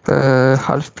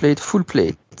 Half plate, full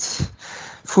plate.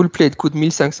 Full plate coûte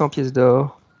 1500 pièces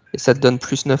d'or. Et ça te donne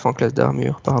plus 9 en classe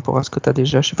d'armure par rapport à ce que tu as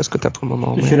déjà. Je sais pas ce que tu as pour le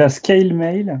moment. J'ai la scale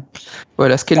mail. Ouais,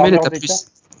 la scale mail est à plus.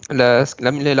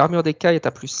 L'armure des cailles est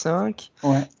à plus 5.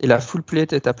 Ouais. Et la full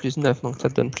plate est à plus 9. Donc ça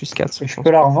te donne plus 4. Je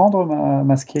peux la revendre,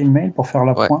 ma scale mail, pour faire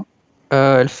l'appoint.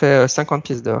 Elle fait 50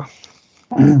 pièces d'or.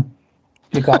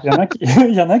 D'accord. Il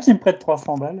y en a qui me prêtent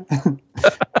 300 balles.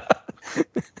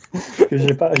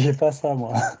 J'ai pas ça,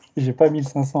 moi. J'ai pas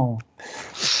 1500.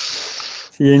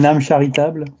 S'il y a une âme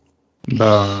charitable.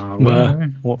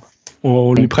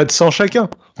 On lui prête 100 chacun.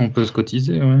 On peut se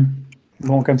cotiser, ouais.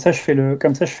 Bon, comme ça, je fais la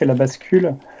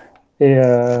bascule et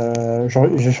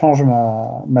je change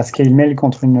ma scale mail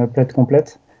contre une plate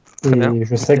complète. Et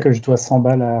je sais que je dois 100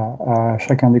 balles à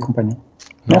chacun des compagnons.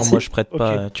 Non, Merci. moi je prête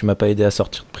pas. Tu m'as pas aidé à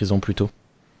sortir de prison plus tôt.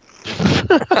 Je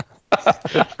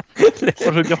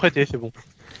vais bien prêter, c'est bon.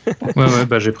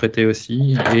 Ouais, j'ai prêté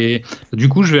aussi. Et du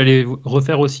coup, je vais aller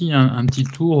refaire aussi un petit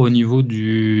tour au niveau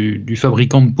du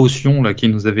fabricant de potions là, qui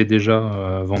nous avait déjà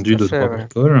vendu 2-3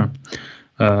 bricoles.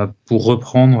 Pour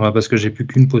reprendre, parce que j'ai plus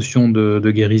qu'une potion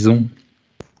de guérison.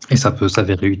 Et ça peut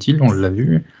s'avérer utile, on l'a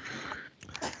vu.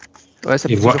 Ouais, ça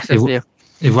peut toujours servir.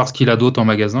 Et voir ce qu'il a d'autre en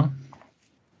magasin.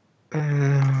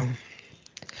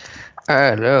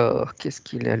 Alors, qu'est-ce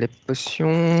qu'il a? Les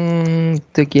potions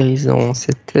de guérison,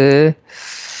 c'était...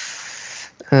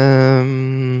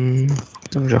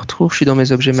 Donc je retrouve, je suis dans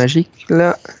mes objets magiques,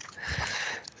 là.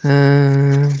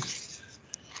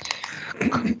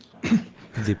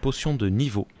 Des potions de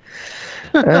niveau.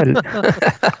 Ouais,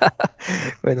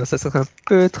 non, ça serait un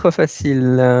peu trop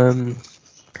facile.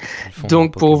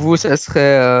 Donc pour vous, ça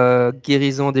serait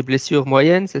guérison des blessures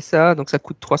moyennes, c'est ça? Donc ça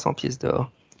coûte 300 pièces d'or.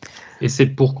 Et c'est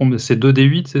pour combien? C'est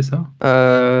 2d8, c'est ça?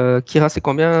 Kira, c'est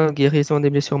combien guérison des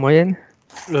blessures moyennes?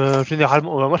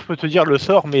 Généralement, moi je peux te dire le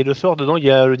sort, mais le sort dedans il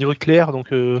y a le niveau de clair, donc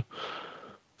je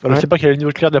sais pas quel est le niveau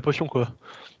de clair de la potion, quoi.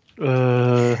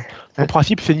 En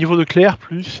principe, c'est niveau de clair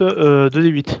plus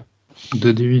 2d8.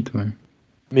 2d8, ouais.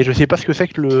 Mais je sais pas ce que c'est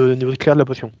que le niveau de clair de la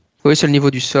potion. Oui, c'est le niveau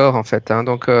du sort en fait. Hein.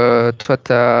 Donc,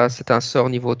 toi, c'est un sort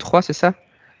niveau 3, c'est ça?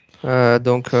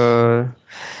 Donc c'est.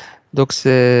 Ça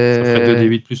fait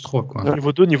 2d8 plus 3, quoi. Non,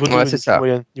 niveau 2, ouais, c'est ça.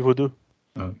 Moyenne. Niveau 2.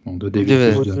 Bon, 2d8 plus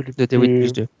 2. 2d8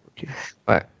 plus 2. Okay.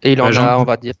 Ouais. Et il en a, on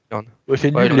va dire. Ouais, c'est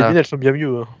nul, les mines, elles sont bien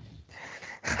mieux. Hein.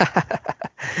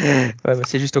 Ouais,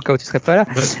 c'est juste au cas où tu serais pas là.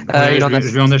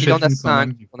 Je vais en acheter 5.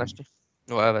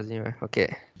 Ouais, vas-y, ouais, ok.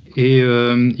 Et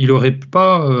il aurait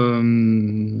pas...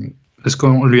 Parce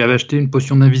qu'on lui avait acheté une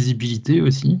potion d'invisibilité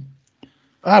aussi.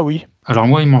 Ah oui. Alors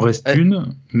moi, il m'en reste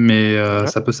une, mais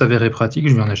ça peut s'avérer pratique,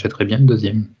 je lui en achèterais bien une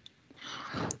deuxième.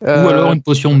 Ou alors une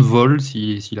potion de vol,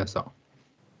 s'il a ça.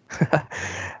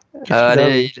 il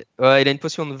a une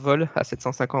potion de vol à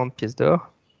 750 pièces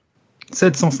d'or.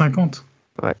 750 ?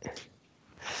 Ouais.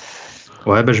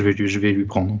 Ouais, bah je vais lui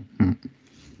prendre.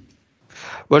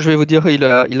 Moi, je vais vous dire, il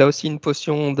a aussi une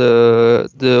potion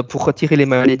pour retirer les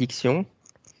malédictions.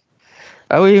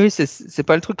 Ah oui, c'est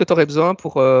pas le truc que tu aurais besoin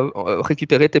pour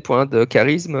récupérer tes points de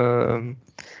charisme,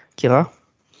 Kira.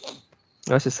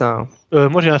 Ouais, c'est ça.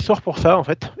 Moi, j'ai un sort pour ça, en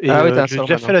fait. Et j'ai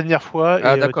déjà fait la dernière fois,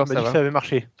 et d'accord, tu m'as dit que ça avait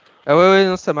marché. Ah ouais,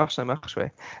 non, ça marche,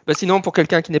 ouais. Bah, sinon, pour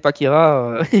quelqu'un qui n'est pas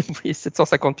Kira, il faut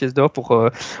 750 pièces d'or pour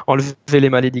enlever les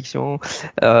malédictions.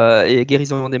 Et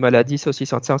guérison des maladies, c'est aussi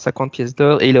 750 pièces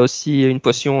d'or. Et il a aussi une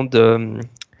potion de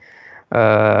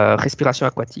respiration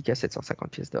aquatique à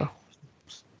 750 pièces d'or.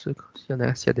 S'il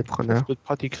y a des preneurs. Ça peut être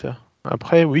pratique, ça.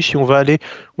 Après, oui, si on va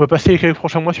passer les quelques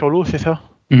prochains mois sur l'eau, c'est ça?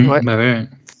 Ouais. Bah ouais.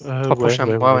 3 prochains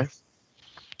mois, ouais.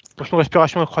 Potion de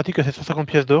respiration aquatique à 750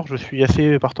 pièces d'or, je suis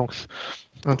assez partant.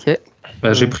 Ok.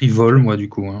 Bah, j'ai pris vol, moi, du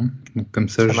coup. Donc, comme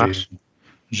ça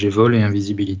j'ai vol et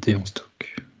invisibilité en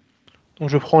stock. Donc,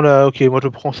 je prends moi je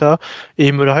prends ça. Et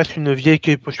il me reste une vieille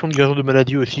potion de guérison de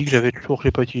maladie aussi, que je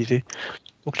n'ai pas utilisée.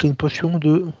 Donc, c'est une potion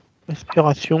de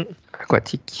respiration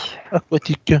aquatique.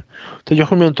 Ça dure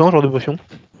combien de temps, genre de potion?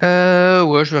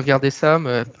 Ouais, je vais regarder ça.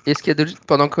 Mais est-ce qu'il y a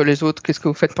pendant que les autres, qu'est-ce que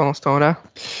vous faites pendant ce temps-là?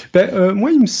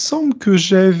 Moi, il me semble que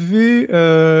j'avais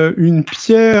une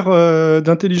pierre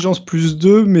d'intelligence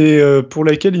 +2, mais pour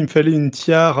laquelle il me fallait une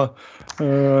tiare.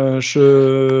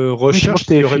 Je recherche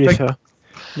s'il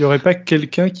n'y aurait pas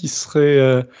quelqu'un qui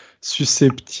serait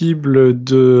susceptible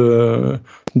de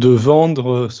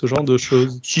vendre ce genre de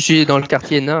choses. Si, dans le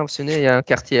quartier nain, vous vous souvenez, il y a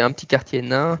un petit quartier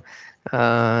nain.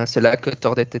 C'est là que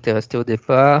Tordette était resté au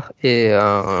départ. Et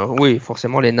oui,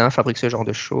 forcément, les nains fabriquent ce genre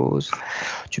de choses.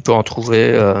 Tu peux en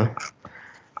trouver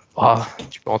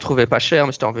pas cher,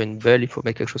 mais si tu en veux une belle, il faut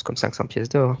mettre quelque chose comme 500 pièces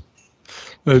d'or.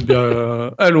 Eh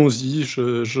bien, allons-y,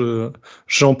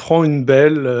 j'en prends une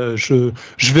belle.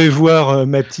 Je vais voir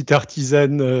ma petite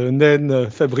artisane naine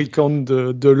fabricante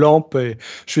de lampes et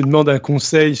je lui demande un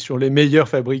conseil sur les meilleurs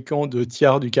fabricants de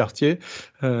tiares du quartier.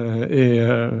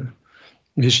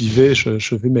 Mais j'y vais,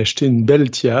 je vais m'acheter une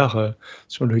belle tiare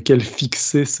sur laquelle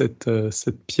fixer cette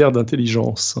pierre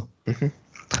d'intelligence.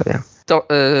 Très bien.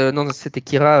 Non, c'était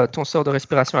Kira, ton sort de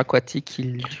respiration aquatique,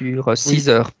 il dure 6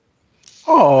 heures.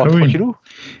 Oh, tranquillou.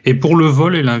 Et pour le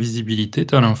vol et l'invisibilité,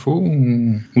 t'as l'info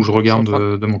ou je regarde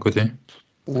de mon côté?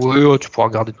 Oui, tu pourras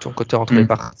regarder de ton côté entre les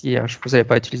parties. Je ne savais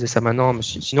pas utiliser ça maintenant, mais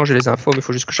sinon j'ai les infos, mais il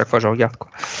faut juste que chaque fois je regarde. Quoi.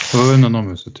 Ouais, non,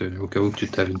 mais c'était au cas où tu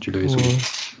l'avais sous les yeux.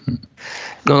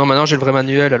 Non, maintenant j'ai le vrai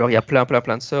manuel, alors il y a plein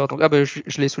de sorts. Donc,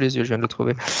 je l'ai sous les yeux, je viens de le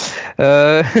trouver.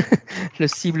 Le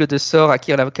cible de sort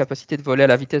acquiert la capacité de voler à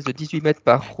la vitesse de 18 mètres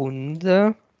par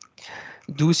round.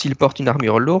 12 s'il porte une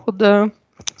armure lourde.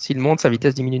 S'il monte, sa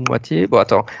vitesse diminue de moitié. Bon,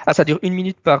 attends. Ça dure 1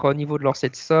 minute par niveau de lancer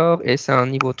de sort et c'est un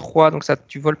niveau 3, donc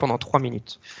tu voles pendant 3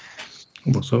 minutes.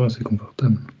 Bon, ça va, c'est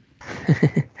confortable.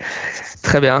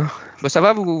 Très bien. Bon, ça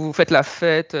va, vous faites la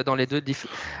fête dans les deux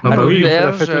oui,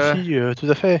 la fête aussi,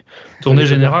 tout à fait. Tournée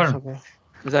générale.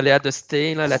 Vous allez à The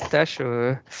Stain, là, la tâche.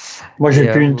 Moi, j'ai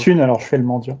plus une thune, alors je fais le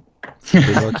mendiant. C'est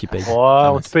moi qui paye.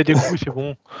 On te paye des coups, c'est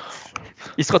bon.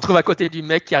 Il se retrouve à côté du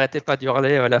mec qui arrêtait pas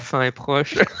d'hurler, la fin est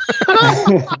proche.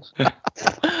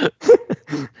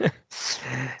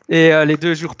 Et les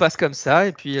 2 jours passent comme ça,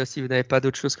 et puis si vous n'avez pas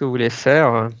d'autre chose que vous voulez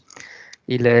faire,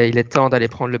 il est temps d'aller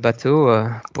prendre le bateau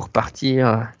pour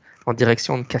partir en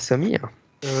direction de Cassamir.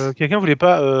 Quelqu'un voulait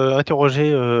pas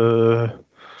interroger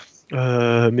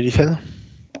Mélissane?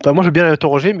 Enfin, moi je veux bien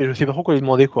l'interroger, mais je sais pas trop quoi lui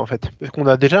demander, quoi, en fait. Parce qu'on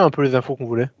a déjà un peu les infos qu'on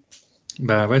voulait.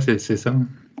 Bah ouais, c'est ça.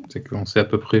 C'est qu'on sait à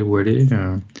peu près où aller.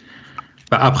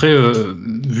 Après,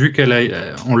 vu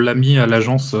on l'a mis à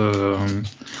l'agence,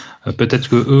 peut-être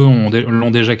que eux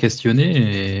l'ont déjà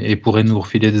questionné et pourraient nous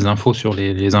refiler des infos sur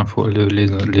les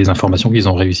informations qu'ils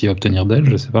ont réussi à obtenir d'elle,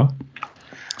 je sais pas.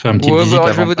 Faire une petite visite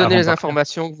je vais vous donner les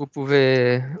informations que vous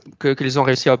pouvez qu'ils ont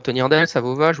réussi à obtenir d'elle, ça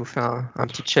vous va? Je vous fais un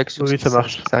petit check sur ça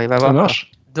marche. Ça arrive à voir. Ça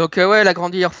marche. Donc elle a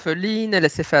grandi orpheline, elle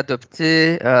s'est fait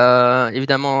adopter.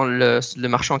 Évidemment, le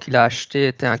marchand qui l'a acheté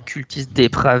était un cultiste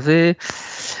dépravé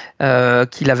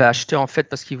qui l'avait acheté en fait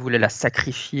parce qu'il voulait la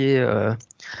sacrifier,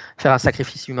 faire un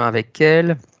sacrifice humain avec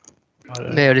elle.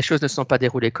 Mais les choses ne se sont pas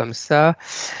déroulées comme ça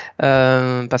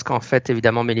parce qu'en fait,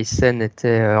 évidemment, Mélissène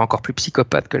était encore plus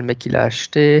psychopathe que le mec qui l'a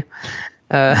acheté.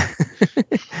 Euh,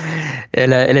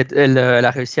 elle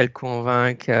a réussi à le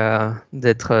convaincre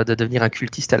de devenir un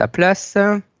cultiste à la place.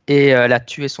 Et elle a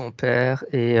tué son père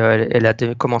et elle a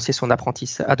commencé son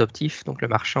apprentissage adoptif, donc le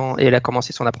marchand, et elle a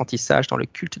commencé son apprentissage dans le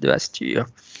culte de Hastur.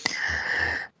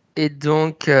 Et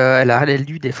donc, elle a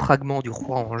lu des fragments du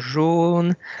roi en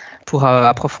jaune pour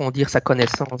approfondir sa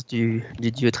connaissance du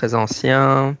dieu très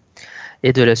ancien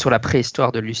et sur la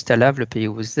préhistoire de l'Ustalav, le pays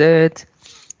où vous êtes.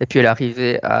 Et puis, elle est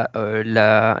arrivée à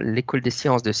l'école des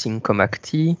sciences de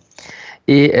Sinkomakti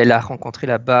et elle a rencontré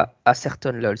là-bas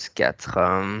Acerton Lols 4.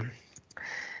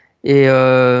 Et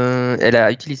elle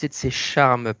a utilisé de ses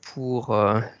charmes pour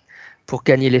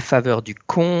gagner les faveurs du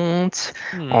comte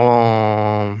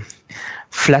en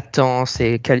flattant,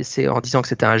 en disant que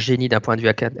c'était un génie d'un point de vue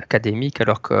académique,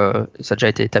 alors que ça a déjà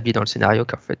été établi dans le scénario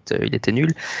qu'en fait il était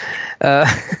nul. En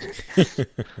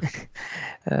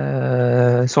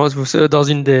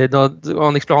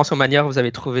explorant son manière, vous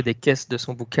avez trouvé des caisses de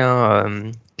son bouquin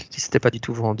qui ne s'étaient pas du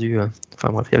tout vendues. Enfin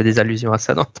bref, il y avait des allusions à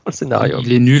ça dans le scénario.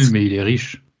 Il est nul, mais il est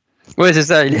riche. Oui, c'est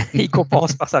ça, il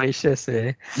compense par sa richesse.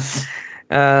 Mais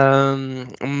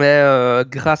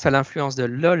grâce à l'influence de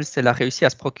Lols, elle a réussi à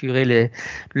se procurer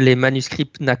les manuscrits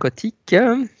pnacotiques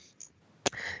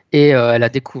et elle a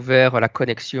découvert la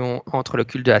connexion entre le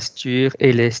culte de Hastur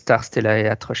et les Star Stellae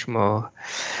à Trushmore.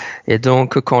 Et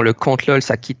donc, quand le comte Lols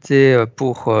a quitté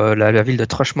pour la ville de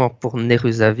Trushmore pour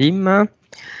Neruzavim,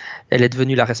 elle est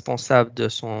devenue la responsable de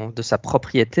sa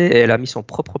propriété et elle a mis son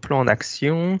propre plan en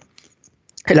action.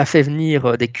 Elle a fait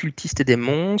venir des cultistes et des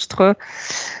monstres.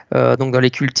 Donc dans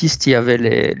les cultistes, il y avait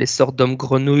les sortes d'hommes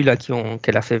grenouilles là,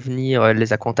 qu'elle a fait venir. Elle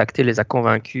les a contactés, les a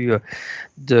convaincus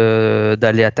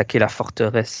d'aller attaquer la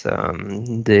forteresse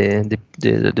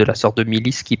de la sorte de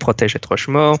milice qui protégeait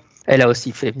Trushmore. Elle a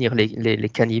aussi fait venir les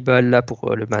cannibales là,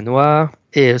 pour le manoir.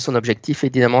 Et son objectif,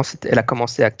 évidemment, elle a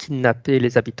commencé à kidnapper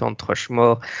les habitants de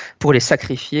Trushmore pour les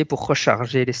sacrifier, pour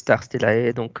recharger les Star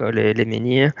Stellae, donc les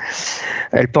menhirs.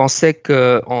 Elle pensait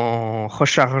qu'en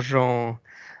rechargeant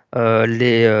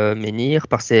les menhirs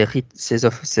par ces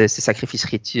sacrifices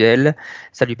rituels,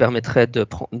 ça lui permettrait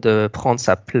de prendre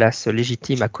sa place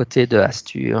légitime à côté de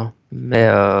Hastur. Mais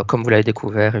comme vous l'avez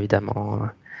découvert, évidemment,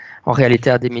 en réalité,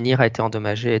 un des menhirs a été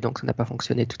endommagé, donc ça n'a pas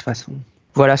fonctionné de toute façon.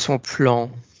 Voilà son plan.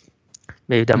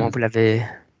 Mais évidemment, vous l'avez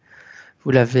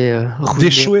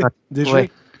déchoué. Ouais.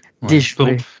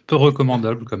 Déchoué. Peu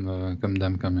recommandable comme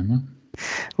dame quand même.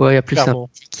 Ouais, il y a plus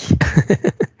sympathique.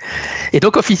 Et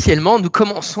donc officiellement, nous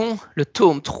commençons le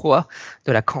tome 3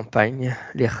 de la campagne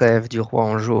Les rêves du roi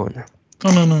en jaune.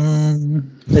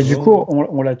 Et du coup,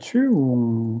 on la tue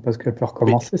ou parce qu'elle peut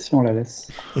recommencer si on la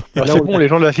laisse? C'est bon, les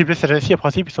gens de la Faiblesse Agency, en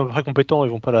principe, ils sont à peu près compétents,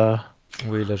 ils vont pas la...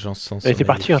 Oui, l'agence sans Elle était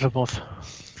partie, je pense.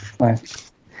 Ouais.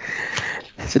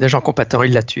 C'est des gens compétents,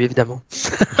 il l'a tué, évidemment.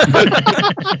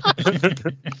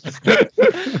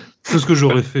 C'est ce que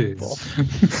j'aurais fait. Bon.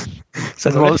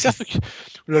 Ça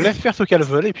le laisse faire ce qu'elle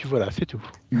veut et puis voilà, c'est tout.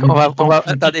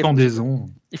 Attendez,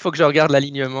 il faut que je regarde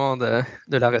l'alignement de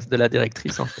la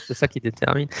directrice, en fait. C'est ça qui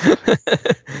détermine.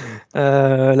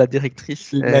 La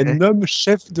directrice. La nomme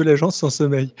chef de l'agence sans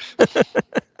sommeil.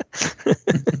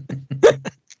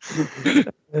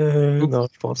 Non,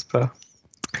 je pense pas.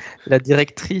 La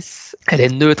directrice, elle est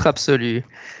neutre absolue.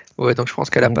 Ouais, donc je pense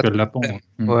qu'elle a pas.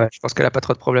 Ouais, je pense qu'elle a pas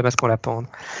trop de problèmes à ce qu'on la pende.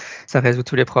 Ça résout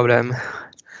tous les problèmes.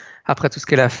 Après tout ce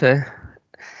qu'elle a fait,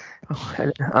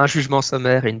 un jugement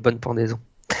sommaire et une bonne pendaison.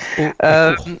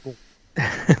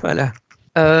 Voilà.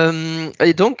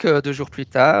 Et donc 2 jours plus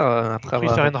tard, après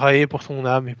avoir Serenrae pour son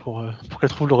âme et pour qu'elle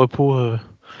trouve le repos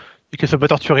et qu'elle soit pas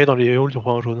torturée dans les halls du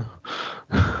roi en jaune.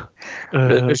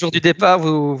 Le jour du départ,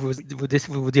 vous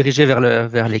dirigez vers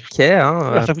les quais.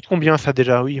 Hein. Ça coûte combien ça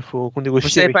déjà? Oui, il faut qu'on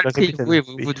négocie avec la capitaine. Oui,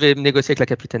 vous devez négocier avec la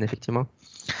capitaine, effectivement.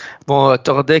 Bon,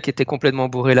 Tordek était complètement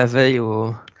bourré la veille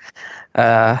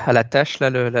à la tâche, là,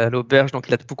 l'auberge, donc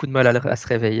il a beaucoup de mal à se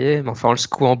réveiller. Mais enfin, en le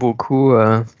secouant beaucoup,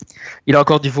 il a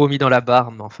encore du vomi dans la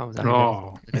barbe. Mais enfin, vous arrivez.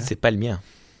 Oh, mais c'est pas le mien.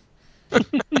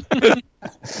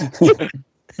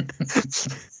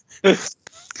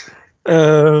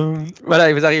 Voilà,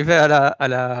 et vous arrivez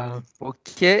au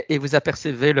quai et vous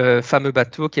apercevez le fameux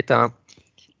bateau qui est un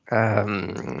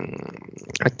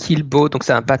keelboat, donc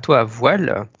c'est un bateau à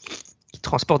voile qui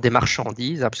transporte des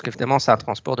marchandises, puisque évidemment c'est un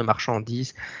transport de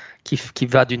marchandises qui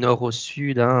va du nord au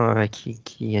sud,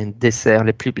 qui dessert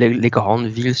les grandes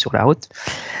villes sur la route.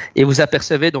 Et vous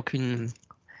apercevez donc une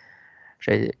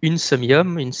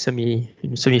semi-homme, une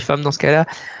semi-femme dans ce cas-là,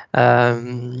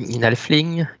 une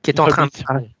halfling qui est en train de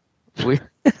parler. Oui.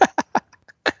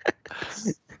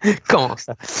 Quand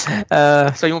ça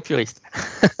soyons puristes.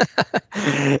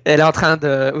 Elle est en train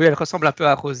de... Oui, elle ressemble un peu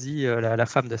à Rosie, la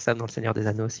femme de Sam dans Le Seigneur des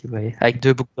Anneaux, si vous voyez. Avec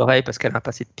 2 boucles d'oreilles parce qu'elle a un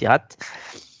passé de pirate.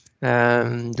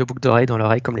 2 boucles d'oreilles dans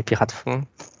l'oreille comme les pirates font.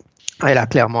 Elle a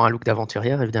clairement un look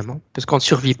d'aventurière, évidemment. Parce qu'on ne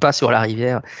survit pas sur la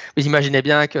rivière. Vous imaginez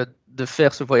bien que de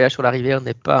faire ce voyage sur la rivière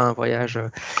n'est pas un voyage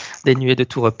dénué de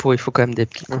tout repos. Il faut quand même des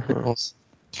petites compétences.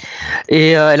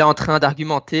 Et elle est en train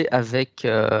d'argumenter avec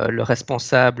le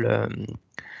responsable,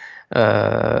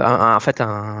 en fait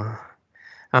un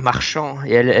marchand,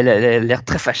 et elle a l'air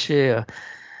très fâchée.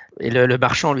 Et le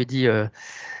marchand lui dit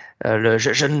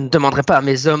je ne demanderai pas à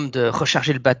mes hommes de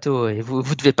recharger le bateau et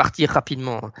vous devez partir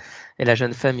rapidement. Et la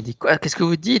jeune femme, il dit quoi? Qu'est-ce que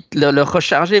vous dites? Le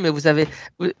recharger? Mais vous allez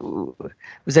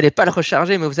pas le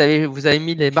recharger, mais vous avez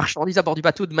mis les marchandises à bord du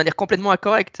bateau de manière complètement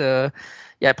incorrecte.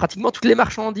 Il y a pratiquement toutes les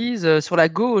marchandises sur la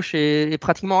gauche et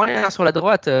pratiquement rien sur la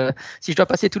droite. Si je dois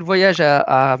passer tout le voyage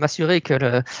à m'assurer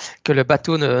que le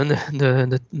bateau ne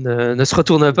se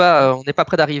retourne pas, on n'est pas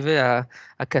près d'arriver à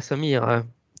Cassemire.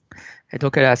 Et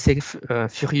donc, elle est assez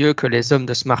furieux que les hommes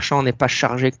de ce marchand n'aient pas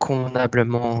chargé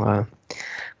convenablement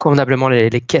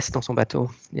les caisses dans son bateau.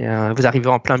 Et, vous arrivez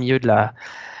en plein milieu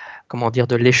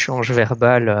de l'échange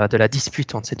verbal, de la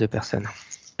dispute entre ces 2 personnes.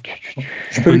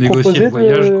 Je peux lui négocier proposer le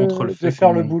voyage contre le de fait faire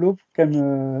qu'on- le boulot pour qu'elle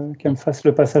me fasse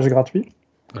le passage gratuit.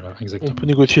 Voilà, On exactement. peut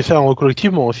négocier ça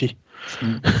collectivement aussi.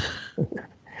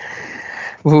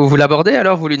 Vous l'abordez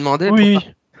alors? Vous lui demandez? Oui.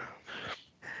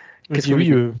 Qu'est-ce Je que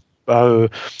dis vous oui.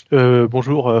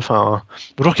 Bonjour,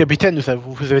 bonjour capitaine.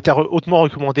 Vous avez été hautement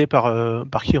recommandé par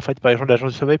qui en fait? Par les gens de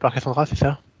l'agence du sommeil, par Cassandra, c'est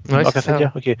ça? Ouais, Par c'est ça.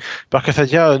 Cassadia, ok. Par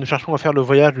Cassadia, nous cherchons à faire le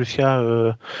voyage jusqu'à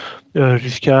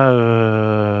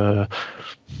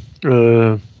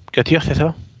Katir, c'est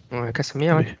ça? Ouais,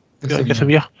 Cassemire, oui.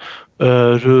 Cassemire.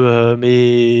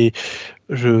 Mais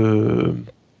je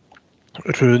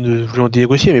ne voulons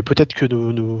négocier, mais peut-être que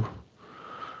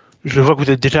je vois que vous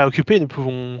êtes déjà occupé, nous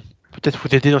pouvons peut-être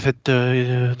vous aider dans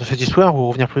cette histoire ou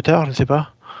revenir plus tard, je ne sais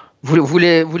pas. Vous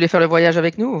voulez faire le voyage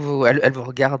avec nous? Elle vous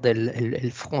regarde,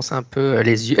 elle fronce un peu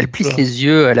les yeux, elle plisse les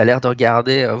yeux, elle a l'air de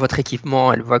regarder votre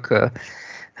équipement, elle voit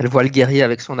le guerrier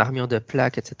avec son armure de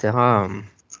plaques, etc.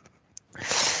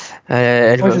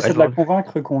 Moi, j'essaie de la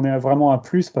convaincre qu'on est vraiment un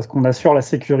plus parce qu'on assure la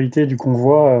sécurité du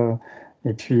convoi.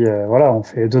 Et puis, voilà, on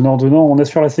fait donnant-donnant. On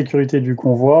assure la sécurité du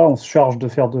convoi, on se charge de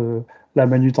faire de la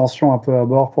manutention un peu à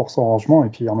bord pour son rangement. Et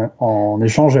puis, en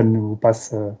échange, elle nous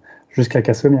passe jusqu'à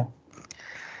Cassemire.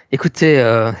 Écoutez,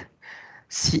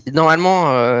 si normalement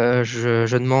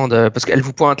je demande parce qu'elle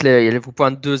vous pointe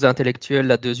 2 intellectuels,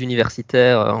 là, 2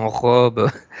 universitaires en robe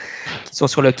qui sont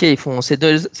sur le quai. Ils font ces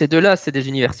deux-là, c'est des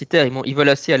universitaires. Ils veulent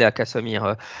aussi aller à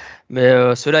Cassemire,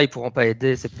 mais ceux-là ils pourront pas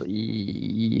aider.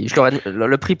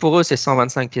 Le prix pour eux c'est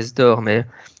 125 pièces d'or. Mais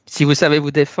si vous savez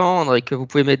vous défendre et que vous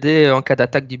pouvez m'aider en cas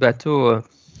d'attaque du bateau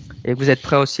et que vous êtes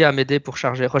prêt aussi à m'aider pour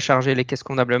recharger les caisses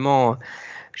convenablement.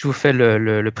 Je vous fais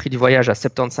le prix du voyage à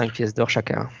 75 pièces d'or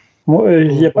chacun. Bon, il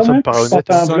n'y a pas Ça me moyen paraît de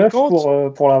tenter un 50. bluff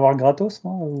pour l'avoir gratos,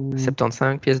 non? Ou...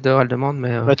 75 pièces d'or, elle demande,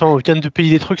 mais... Attends, on vient de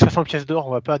payer des trucs 500 pièces d'or,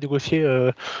 on va pas négocier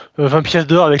 20 pièces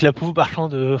d'or avec la pauvre marchand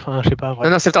de... Enfin, je sais pas.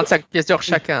 Non, 75 pièces d'or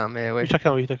chacun, mais ouais.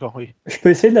 Chacun, oui, d'accord, oui. Je peux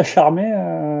essayer de la charmer,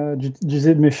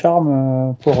 d'user de mes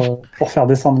charmes pour faire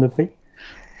descendre le prix.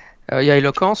 Il y a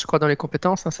éloquence, je crois, dans les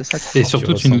compétences, hein, c'est ça. Et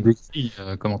surtout, tu nous décris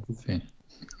comment tu fais.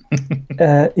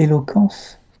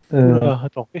 Éloquence.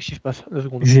 Attends, qu'est-ce qui se passe? 2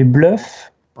 secondes. J'ai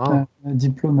bluff, Ah.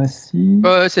 diplomatie.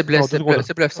 Ouais, c'est bluff, Non, c'est 2 bluff, secondes.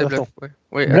 c'est bluff, c'est Un bluff. instant. Ouais.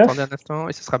 Oui, Bluff. attendez un instant,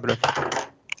 et ce sera bluff.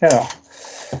 Alors,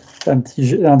 un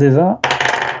des 20.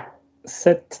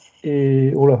 7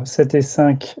 et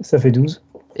 5, ça fait 12.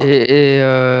 Et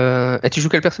tu joues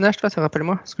quel personnage, toi, ça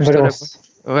rappelle-moi? Valeros.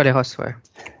 Valeros, ouais.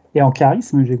 Et en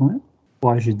charisme, j'ai combien?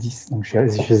 Ouais, j'ai 10, donc j'ai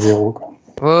 0, quoi.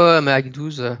 Ouais, mais avec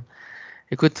 12...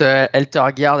 Écoute, elle te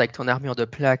regarde avec ton armure de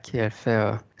plaque et elle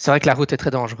fait... C'est vrai que la route est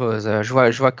très dangereuse. Je vois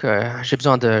que j'ai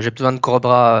besoin de gros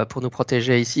bras pour nous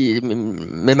protéger ici.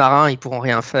 Mes marins, ils pourront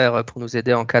rien faire pour nous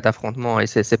aider en cas d'affrontement et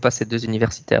c'est pas ces 2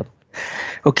 universitaires.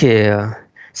 Ok,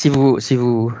 si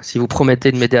vous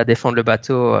promettez de m'aider à défendre le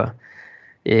bateau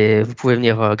et vous pouvez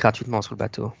venir gratuitement sur le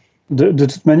bateau. De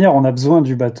toute manière, on a besoin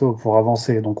du bateau pour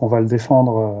avancer, donc on va le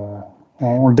défendre.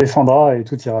 On le défendra et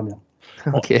tout ira bien.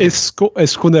 Ok. Est-ce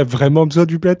qu'on a vraiment besoin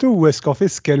du plateau ou est-ce qu'en fait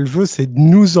ce qu'elle veut c'est de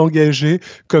nous engager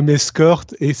comme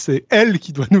escorte et c'est elle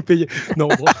qui doit nous payer? Non,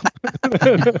 bon.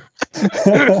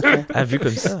 Ah, vu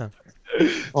comme ça.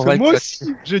 Moi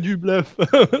aussi j'ai du bluff.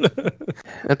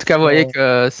 En tout cas, vous voyez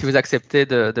que si vous acceptez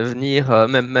de venir,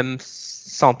 même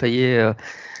sans payer,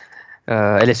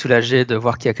 elle est soulagée de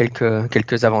voir qu'il y a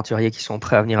quelques aventuriers qui sont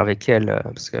prêts à venir avec elle,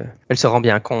 parce qu'elle se rend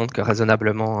bien compte que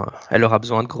raisonnablement, elle aura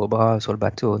besoin de gros bras sur le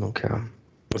bateau. Donc,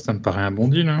 Ça me paraît un bon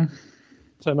deal. Hein.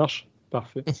 Ça marche,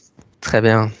 parfait. Très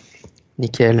bien,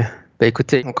 nickel. Bah,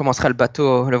 écoutez, on commencera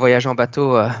le voyage en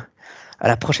bateau à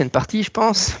la prochaine partie, je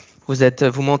pense.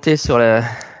 Vous montez sur la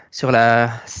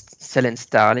Selen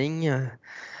Starling.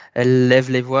 Elle lève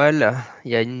les voiles.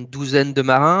 Il y a une douzaine de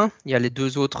marins. Il y a les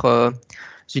 2 autres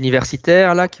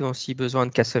universitaires là qui ont aussi besoin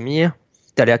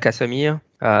d'aller à Cassemire.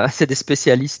 C'est des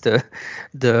spécialistes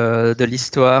de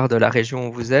l'histoire de la région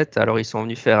où vous êtes. Alors ils sont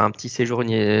venus faire un petit séjour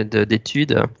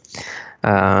d'études.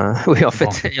 Oui, en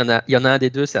fait, il y en a un des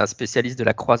 2, c'est un spécialiste de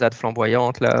la croisade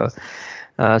flamboyante là.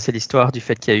 C'est l'histoire du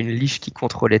fait qu'il y a une liche qui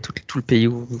contrôlait tout le pays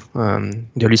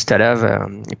de l'Ustalav,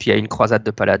 et puis il y a une croisade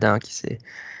de paladins qui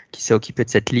s'est occupé de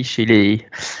cette liche.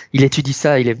 Il étudie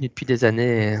ça, il est venu depuis des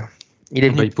années.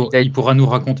 Il pourra nous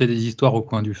raconter des histoires au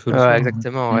coin du feu. Ouais,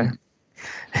 exactement, ouais.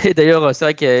 Et d'ailleurs, c'est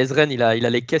vrai qu'Ezren, il a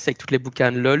les caisses avec tous les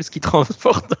bouquins de LOL, ce qui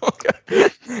transporte donc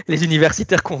les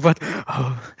universitaires qu'on voit. Oh,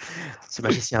 ce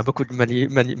magicien a beaucoup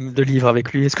de livres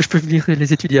avec lui. Est-ce que je peux venir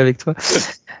les étudier avec toi?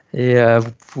 Et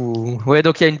ouais,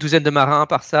 donc il y a une douzaine de marins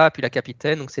par ça, puis la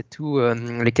capitaine, donc c'est tout,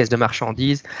 les caisses de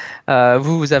marchandises.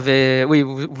 Vous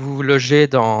vous logez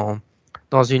dans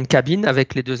une cabine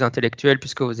avec les 2 intellectuels,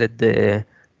 puisque vous êtes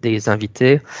des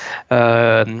invités.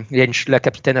 La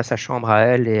capitaine a sa chambre à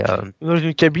elle. Et, dans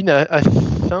une cabine à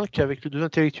 5 avec les 2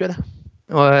 intellectuels.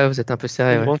 Ouais, vous êtes un peu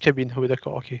serré. Une grande cabine, oui,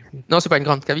 d'accord, ok. Non, c'est pas une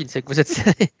grande cabine, c'est que vous êtes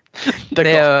serré.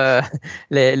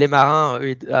 Mais les marins,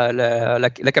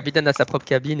 la capitaine a sa propre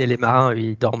cabine et les marins,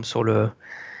 ils dorment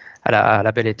à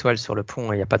la Belle Étoile sur le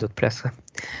pont et il n'y a pas d'autre place.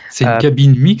 C'est une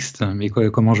cabine mixte, mais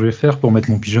comment je vais faire pour mettre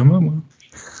mon pyjama, moi?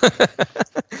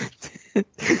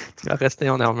 Tu vas rester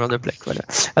en armure de plaque, voilà.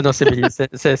 Ah non, c'est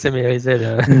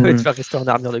Mérizel. Tu vas rester en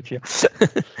armure de cuir.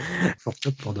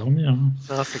 Pour dormir. Hein.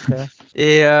 Non, c'est clair.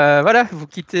 Et voilà, vous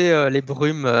quittez les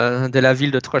brumes de la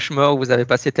ville de Trushmore où vous avez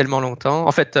passé tellement longtemps.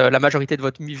 En fait, la majorité de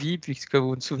votre vie, puisque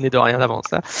vous ne vous souvenez de rien avant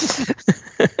ça.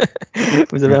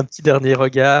 Vous avez un petit dernier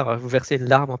regard, vous versez une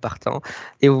larme en partant,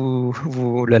 et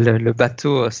le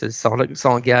bateau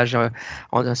s'engage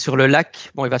sur le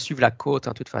lac. Bon, il va suivre la côte,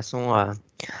 de toute façon,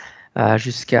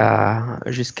 jusqu'à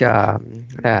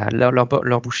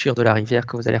l'embouchure de la rivière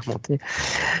que vous allez remonter.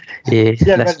 Et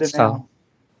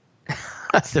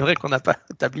c'est vrai qu'on n'a pas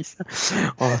établi ça.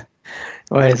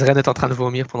 Ouais, Zren est en train de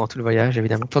vomir pendant tout le voyage,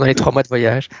 évidemment. Pendant les 3 mois de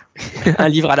voyage. Un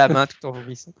livre à la main tout en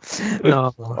vomissant.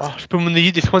 Non. Je peux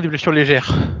m'ennayer des soins des blessures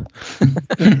légères.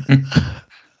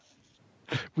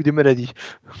 Ou des maladies.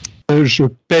 Je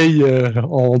paye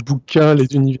en bouquin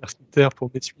les universitaires pour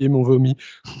m'essuyer mon vomi.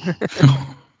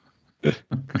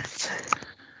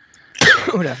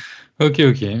 Oula. Ok.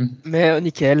 Mais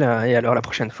nickel. Et alors la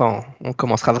prochaine fois, on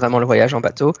commencera vraiment le voyage en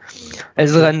bateau.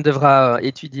 Ezren devra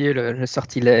étudier le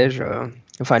sortilège,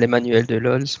 les manuels de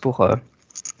LOLs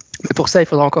mais pour ça, il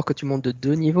faudra encore que tu montes de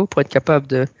 2 niveaux pour être capable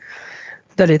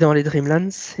d'aller dans les Dreamlands.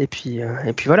 Et puis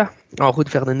voilà, en route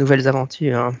vers de nouvelles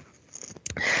aventures.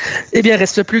 Eh bien, il ne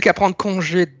reste plus qu'à prendre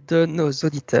congé de nos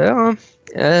auditeurs.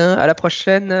 À la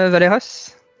prochaine,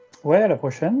 Valeros. Ouais, à la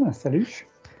prochaine. Salut.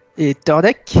 Et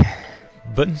Tordek.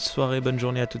 Bonne soirée, bonne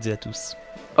journée à toutes et à tous.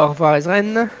 Au revoir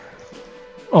Ezren.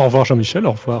 Au revoir Jean-Michel,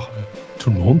 au revoir tout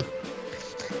le monde.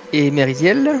 Et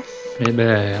Mériziel. Eh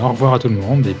ben, au revoir à tout le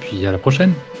monde et puis à la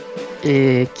prochaine.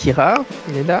 Et Kira,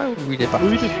 il est là ou il est parti?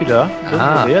 Oui, je suis là. Bonne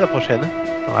journée, à la prochaine.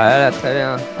 Voilà, très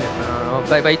bien.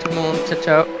 Bye bye tout le monde. Ciao,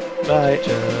 ciao. Bye.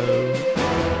 Ciao.